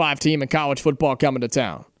top 5 team in college football coming to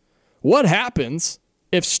town. What happens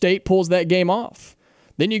if State pulls that game off?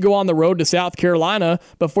 Then you go on the road to South Carolina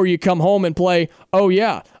before you come home and play,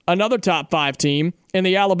 another top 5 team in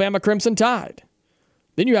the Alabama Crimson Tide.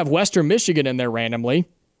 Then you have Western Michigan in there randomly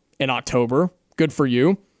in October. Good for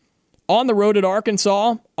you. On the road at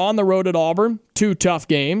Arkansas, on the road at Auburn, 2 tough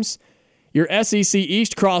games. Your SEC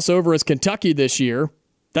East crossover is Kentucky this year.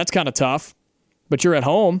 That's kind of tough, but you're at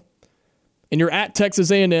home. And you're at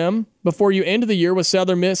Texas A&M before you end the year with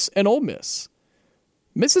Southern Miss and Ole Miss.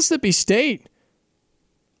 Mississippi State,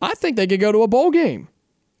 I think they could go to a bowl game.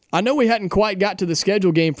 I know we hadn't quite got to the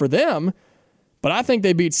schedule game for them, but I think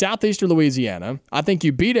they beat Southeastern Louisiana. I think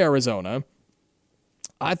you beat Arizona.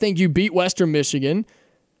 I think you beat Western Michigan.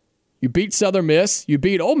 You beat Southern Miss. You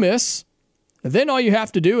beat Ole Miss. And then all you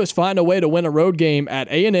have to do is find a way to win a road game at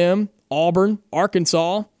A&M, Auburn,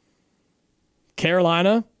 Arkansas,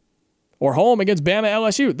 Carolina, or home against Bama,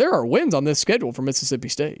 LSU. There are wins on this schedule for Mississippi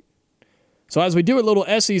State. So as we do a little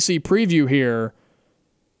SEC preview here,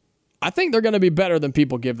 I think they're going to be better than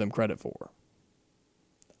people give them credit for.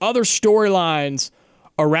 Other storylines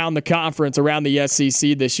around the conference, around the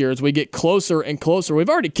SEC this year as we get closer and closer. We've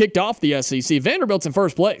already kicked off the SEC. Vanderbilt's in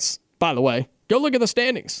first place, by the way. Go look at the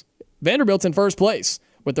standings. Vanderbilt's in first place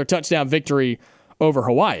with their touchdown victory over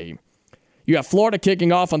Hawaii. You have Florida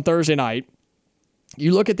kicking off on Thursday night.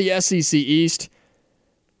 You look at the SEC East,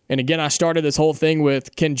 and again, I started this whole thing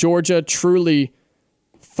with, can Georgia truly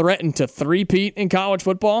threaten to three-peat in college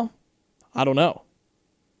football? I don't know.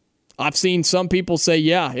 I've seen some people say,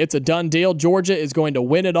 yeah, it's a done deal. Georgia is going to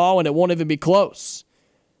win it all, and it won't even be close.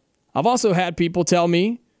 I've also had people tell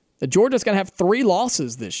me that Georgia's going to have 3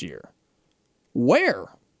 losses this year. Where?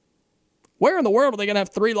 Where in the world are they going to have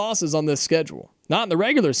 3 losses on this schedule? Not in the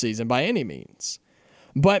regular season by any means.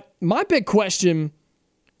 But my big question,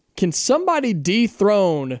 can somebody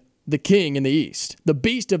dethrone the king in the East, the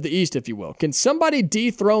beast of the East, if you will? Can somebody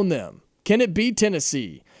dethrone them? Can it be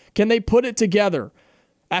Tennessee? Can they put it together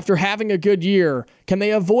after having a good year? Can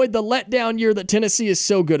they avoid the letdown year that Tennessee is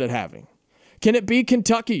so good at having? Can it be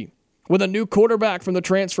Kentucky with a new quarterback from the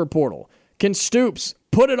transfer portal? Can Stoops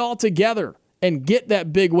put it all together and get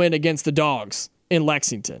that big win against the Dogs in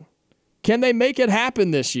Lexington? Can they make it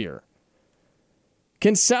happen this year?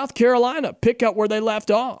 Can South Carolina pick up where they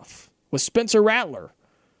left off with Spencer Rattler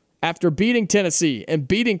after beating Tennessee and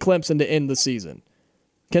beating Clemson to end the season?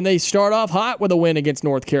 Can they start off hot with a win against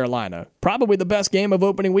North Carolina? Probably the best game of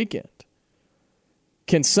opening weekend.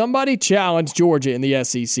 Can somebody challenge Georgia in the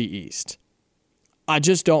SEC East? I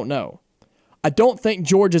just don't know. I don't think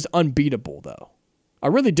Georgia's unbeatable, though. I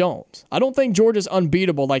really don't. I don't think Georgia's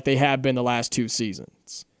unbeatable like they have been the last 2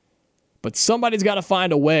 seasons. But somebody's got to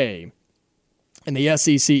find a way in the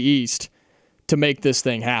SEC East to make this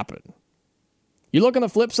thing happen. You look on the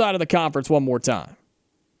flip side of the conference one more time.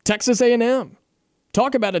 Texas A&M.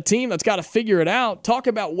 Talk about a team that's got to figure it out. Talk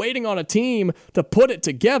about waiting on a team to put it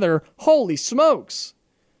together. Holy smokes.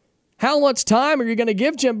 How much time are you going to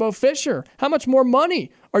give Jimbo Fisher? How much more money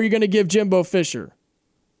are you going to give Jimbo Fisher?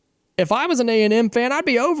 If I was an A&M fan, I'd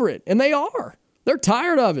be over it, and they are. They're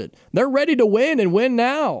tired of it. They're ready to win and win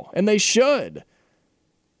now, and they should.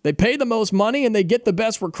 They pay the most money, and they get the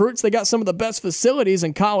best recruits. They got some of the best facilities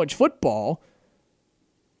in college football.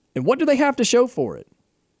 And what do they have to show for it?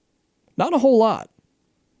 Not a whole lot.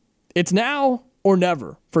 It's now or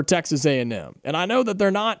never for Texas A&M. And I know that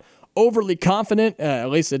they're not overly confident,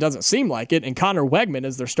 at least it doesn't seem like it, in Connor Wegman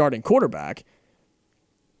as their starting quarterback.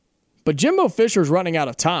 But Jimbo Fisher's running out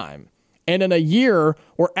of time. And in a year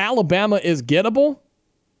where Alabama is gettable,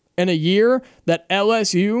 in a year that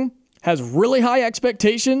LSU has really high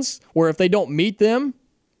expectations, where if they don't meet them,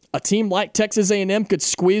 a team like Texas A&M could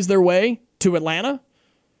squeeze their way to Atlanta,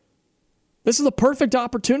 this is a perfect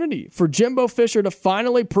opportunity for Jimbo Fisher to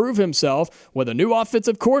finally prove himself with a new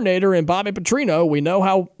offensive coordinator in Bobby Petrino. We know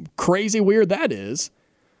how crazy weird that is.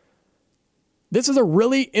 This is a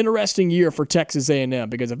really interesting year for Texas A&M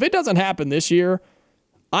because if it doesn't happen this year,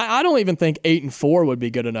 I don't even think 8-4 would be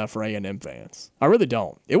good enough for A&M fans. I really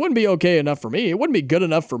don't. It wouldn't be okay enough for me. It wouldn't be good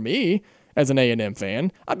enough for me as an A&M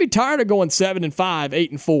fan. I'd be tired of going 7-5,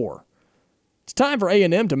 8-4. It's time for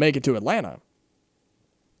A&M to make it to Atlanta.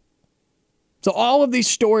 So all of these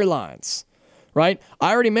storylines, right?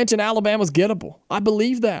 I already mentioned Alabama's gettable. I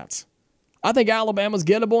believe that. I think Alabama's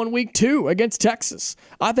gettable in week 2 against Texas.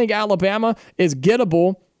 I think Alabama is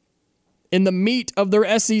gettable in the meat of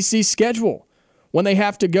their SEC schedule when they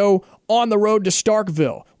have to go on the road to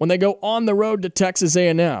Starkville, when they go on the road to Texas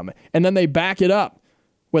A&M, and then they back it up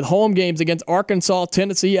with home games against Arkansas,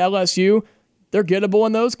 Tennessee, LSU. They're gettable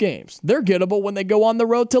in those games. They're gettable when they go on the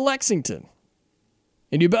road to Lexington.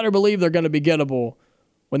 And you better believe they're going to be gettable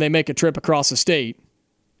when they make a trip across the state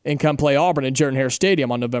and come play Auburn in Jordan-Hare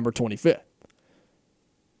Stadium on November 25th.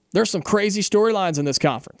 There's some crazy storylines in this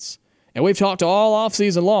conference. And we've talked all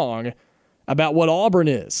offseason long about what Auburn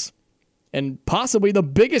is and possibly the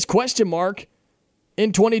biggest question mark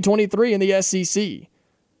in 2023 in the SEC.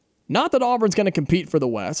 Not that Auburn's going to compete for the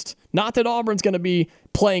West. Not that Auburn's going to be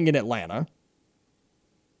playing in Atlanta.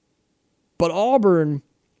 But Auburn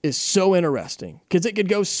is so interesting because it could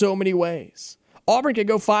go so many ways. Auburn could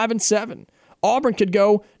go 5-7. Auburn could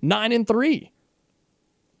go 9-3.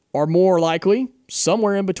 Or more likely,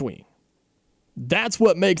 somewhere in between. That's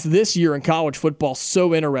what makes this year in college football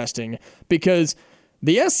so interesting because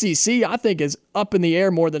the SEC, I think, is up in the air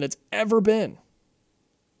more than it's ever been.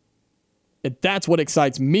 And that's what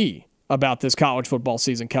excites me about this college football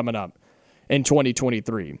season coming up in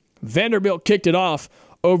 2023. Vanderbilt kicked it off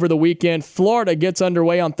over the weekend. Florida gets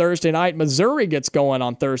underway on Thursday night. Missouri gets going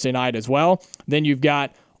on Thursday night as well. Then you've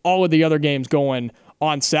got all of the other games going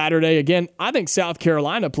on Saturday. Again, I think South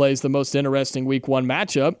Carolina plays the most interesting week 1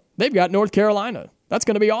 matchup. They've got North Carolina. That's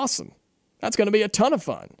going to be awesome. That's going to be a ton of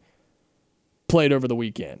fun. Played over the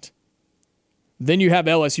weekend. Then you have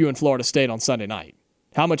LSU and Florida State on Sunday night.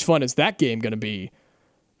 How much fun is that game going to be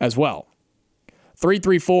as well?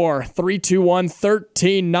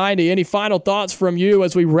 334-321-1390. Any final thoughts from you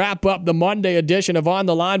as we wrap up the Monday edition of On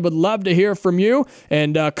the Line? Would love to hear from you.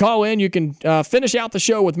 And call in. You can finish out the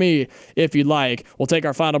show with me if you'd like. We'll take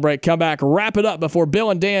our final break, come back, wrap it up before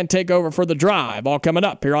Bill and Dan take over for The Drive. All coming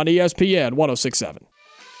up here on ESPN 106.7.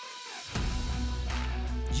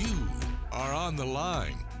 You are On the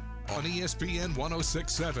Line on ESPN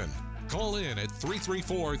 106.7. Call in at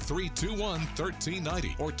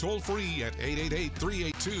 334-321-1390 or toll free at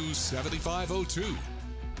 888-382-7502.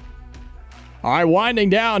 All right, winding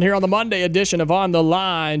down here on the Monday edition of On the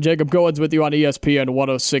Line. Jacob Goins with you on ESPN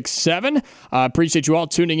 106.7. Appreciate you all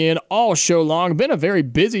tuning in all show long. Been a very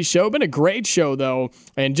busy show. Been a great show, though,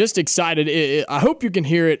 and just excited. I hope you can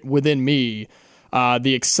hear it within me,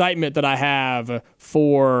 the excitement that I have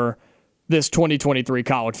for this 2023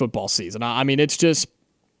 college football season. I mean, it's just...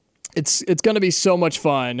 It's going to be so much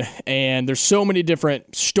fun, and there's so many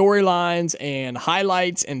different storylines and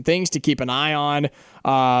highlights and things to keep an eye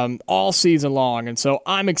on all season long. And so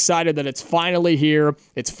I'm excited that it's finally here.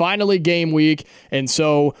 It's finally game week. And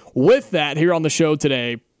so with that, here on the show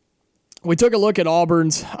today, we took a look at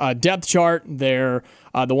Auburn's depth chart. They're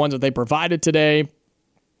the ones that they provided today.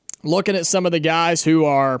 Looking at some of the guys who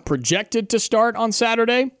are projected to start on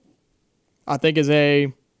Saturday, I think is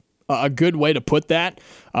a good way to put that.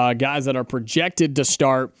 Guys that are projected to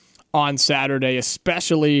start on Saturday,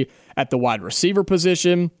 especially at the wide receiver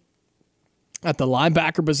position, at the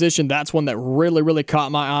linebacker position. That's one that really, really caught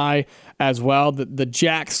my eye as well. The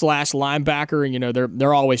Jack/linebacker, you know,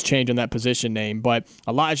 they're always changing that position name. But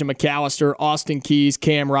Elijah McAllister, Austin Keys,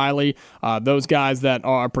 Cam Riley, those guys that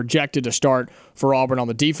are projected to start for Auburn on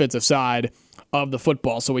the defensive side of the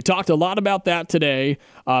football. So we talked a lot about that today.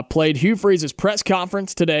 Played Hugh Freeze's press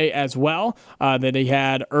conference today as well that he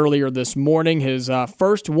had earlier this morning, his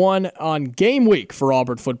first one on game week for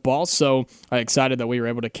Auburn football. So excited that we were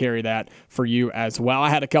able to carry that for you as well. I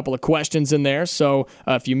had a couple of questions in there, so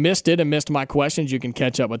if you missed it and missed my questions, you can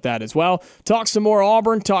catch up with that as well. Talk some more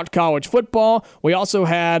Auburn, talked college football. We also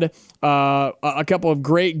had a couple of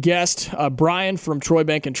great guests, Brian from Troy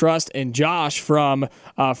Bank and Trust and Josh from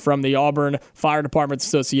the Auburn Fire Department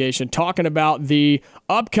Association, talking about the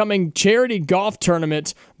upcoming charity golf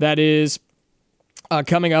tournament that is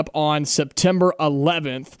coming up on September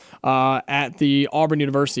 11th at the Auburn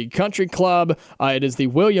University Country Club. It is the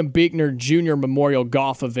William Beekner Jr. Memorial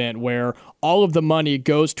Golf Event, where all of the money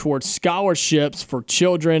goes towards scholarships for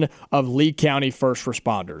children of Lee County first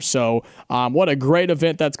responders. So what a great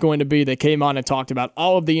event that's going to be. They came on and talked about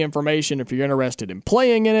all of the information. If you're interested in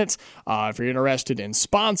playing in it, if you're interested in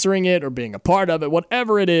sponsoring it or being a part of it,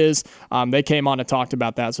 whatever it is, they came on and talked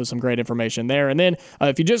about that. So some great information there. And then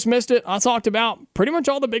if you just missed it, I talked about pretty much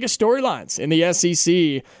all the biggest storylines in the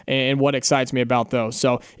SEC and what excites me about those.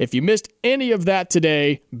 So if you missed any of that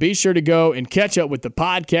today, be sure to go and catch up with the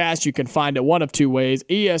podcast. You can find it one of two ways,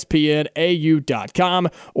 ESPNAU.com,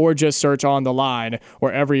 or just search On the Line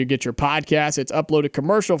wherever you get your podcast. It's uploaded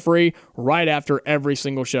commercial free right after every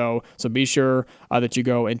single show. So be sure that you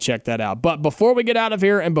go and check that out. But before we get out of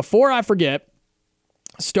here and before I forget,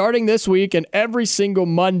 starting this week and every single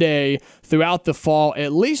Monday throughout the fall,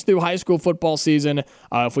 at least through high school football season.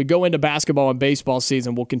 If we go into basketball and baseball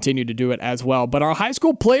season, we'll continue to do it as well. But our high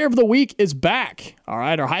school player of the week is back. All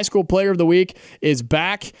right, our high school player of the week is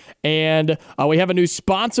back, and we have a new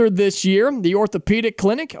sponsor this year, the Orthopedic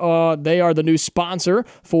Clinic. They are the new sponsor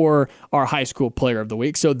for our high school player of the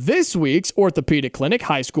week. So this week's Orthopedic Clinic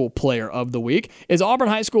high school player of the week is Auburn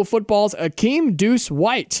High School football's Akeem Deuce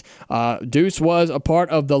White. Deuce was a part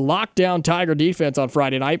of the lockdown Tiger defense on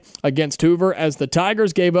Friday night against Hoover, as the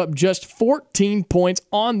Tigers gave up just 14 points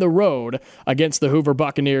on the road against the Hoover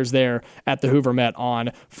Buccaneers there at the Hoover Met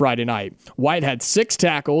on Friday night. White had 6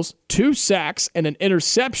 tackles, 2 sacks, and an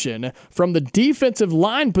interception from the defensive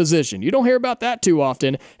line position. You don't hear about that too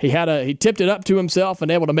often. He tipped it up to himself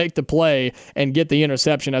and able to make the play and get the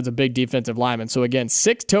interception as a big defensive lineman. So again,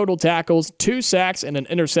 6 total tackles, 2 sacks, and an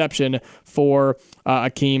interception for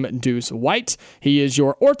Akeem Deuce White. He is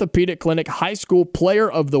your Orthopedic Clinic High School Player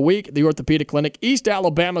of the Week. The Orthopedic Clinic, East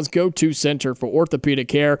Alabama's go-to center for orthopedic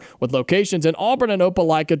care, with locations in Auburn and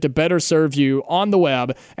Opelika to better serve you on the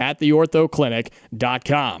web at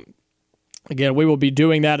theorthoclinic.com. Again, we will be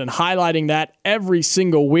doing that and highlighting that every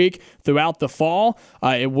single week throughout the fall.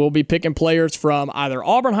 It will be picking players from either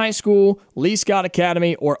Auburn High School, Lee Scott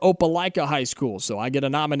Academy, or Opelika High School. So I get a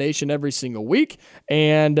nomination every single week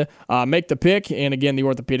and make the pick. And again, the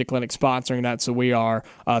Orthopedic Clinic sponsoring that. So we are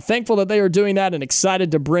thankful that they are doing that and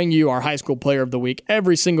excited to bring you our High School Player of the Week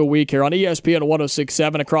every single week here on ESPN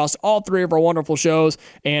 106.7 across all 3 of our wonderful shows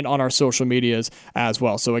and on our social medias as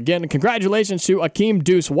well. So again, congratulations to Akeem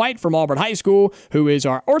Deuce White from Auburn High School, who is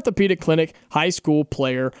our Orthopedic Clinic High School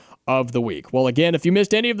Player of the Week. Well, again, if you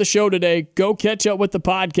missed any of the show today, go catch up with the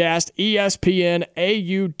podcast,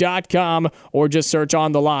 ESPNAU.com, or just search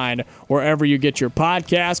On the Line wherever you get your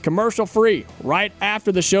podcast, commercial free, right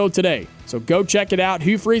after the show today. So go check it out.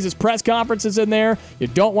 Hugh Freeze's press conference is in there. You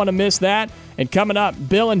don't want to miss that. And coming up,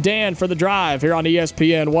 Bill and Dan for The Drive here on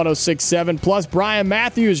ESPN 106.7. Plus, Brian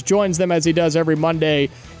Matthews joins them as he does every Monday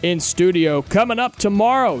in studio. Coming up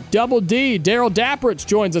tomorrow, Double D, Daryl Dapritz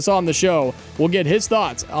joins us on the show. We'll get his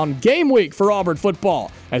thoughts on game week for Auburn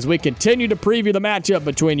football as we continue to preview the matchup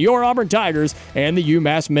between your Auburn Tigers and the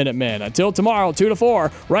UMass Minutemen. Until tomorrow, 2 to 4,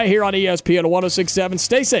 right here on ESPN 106.7.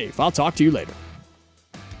 Stay safe. I'll talk to you later.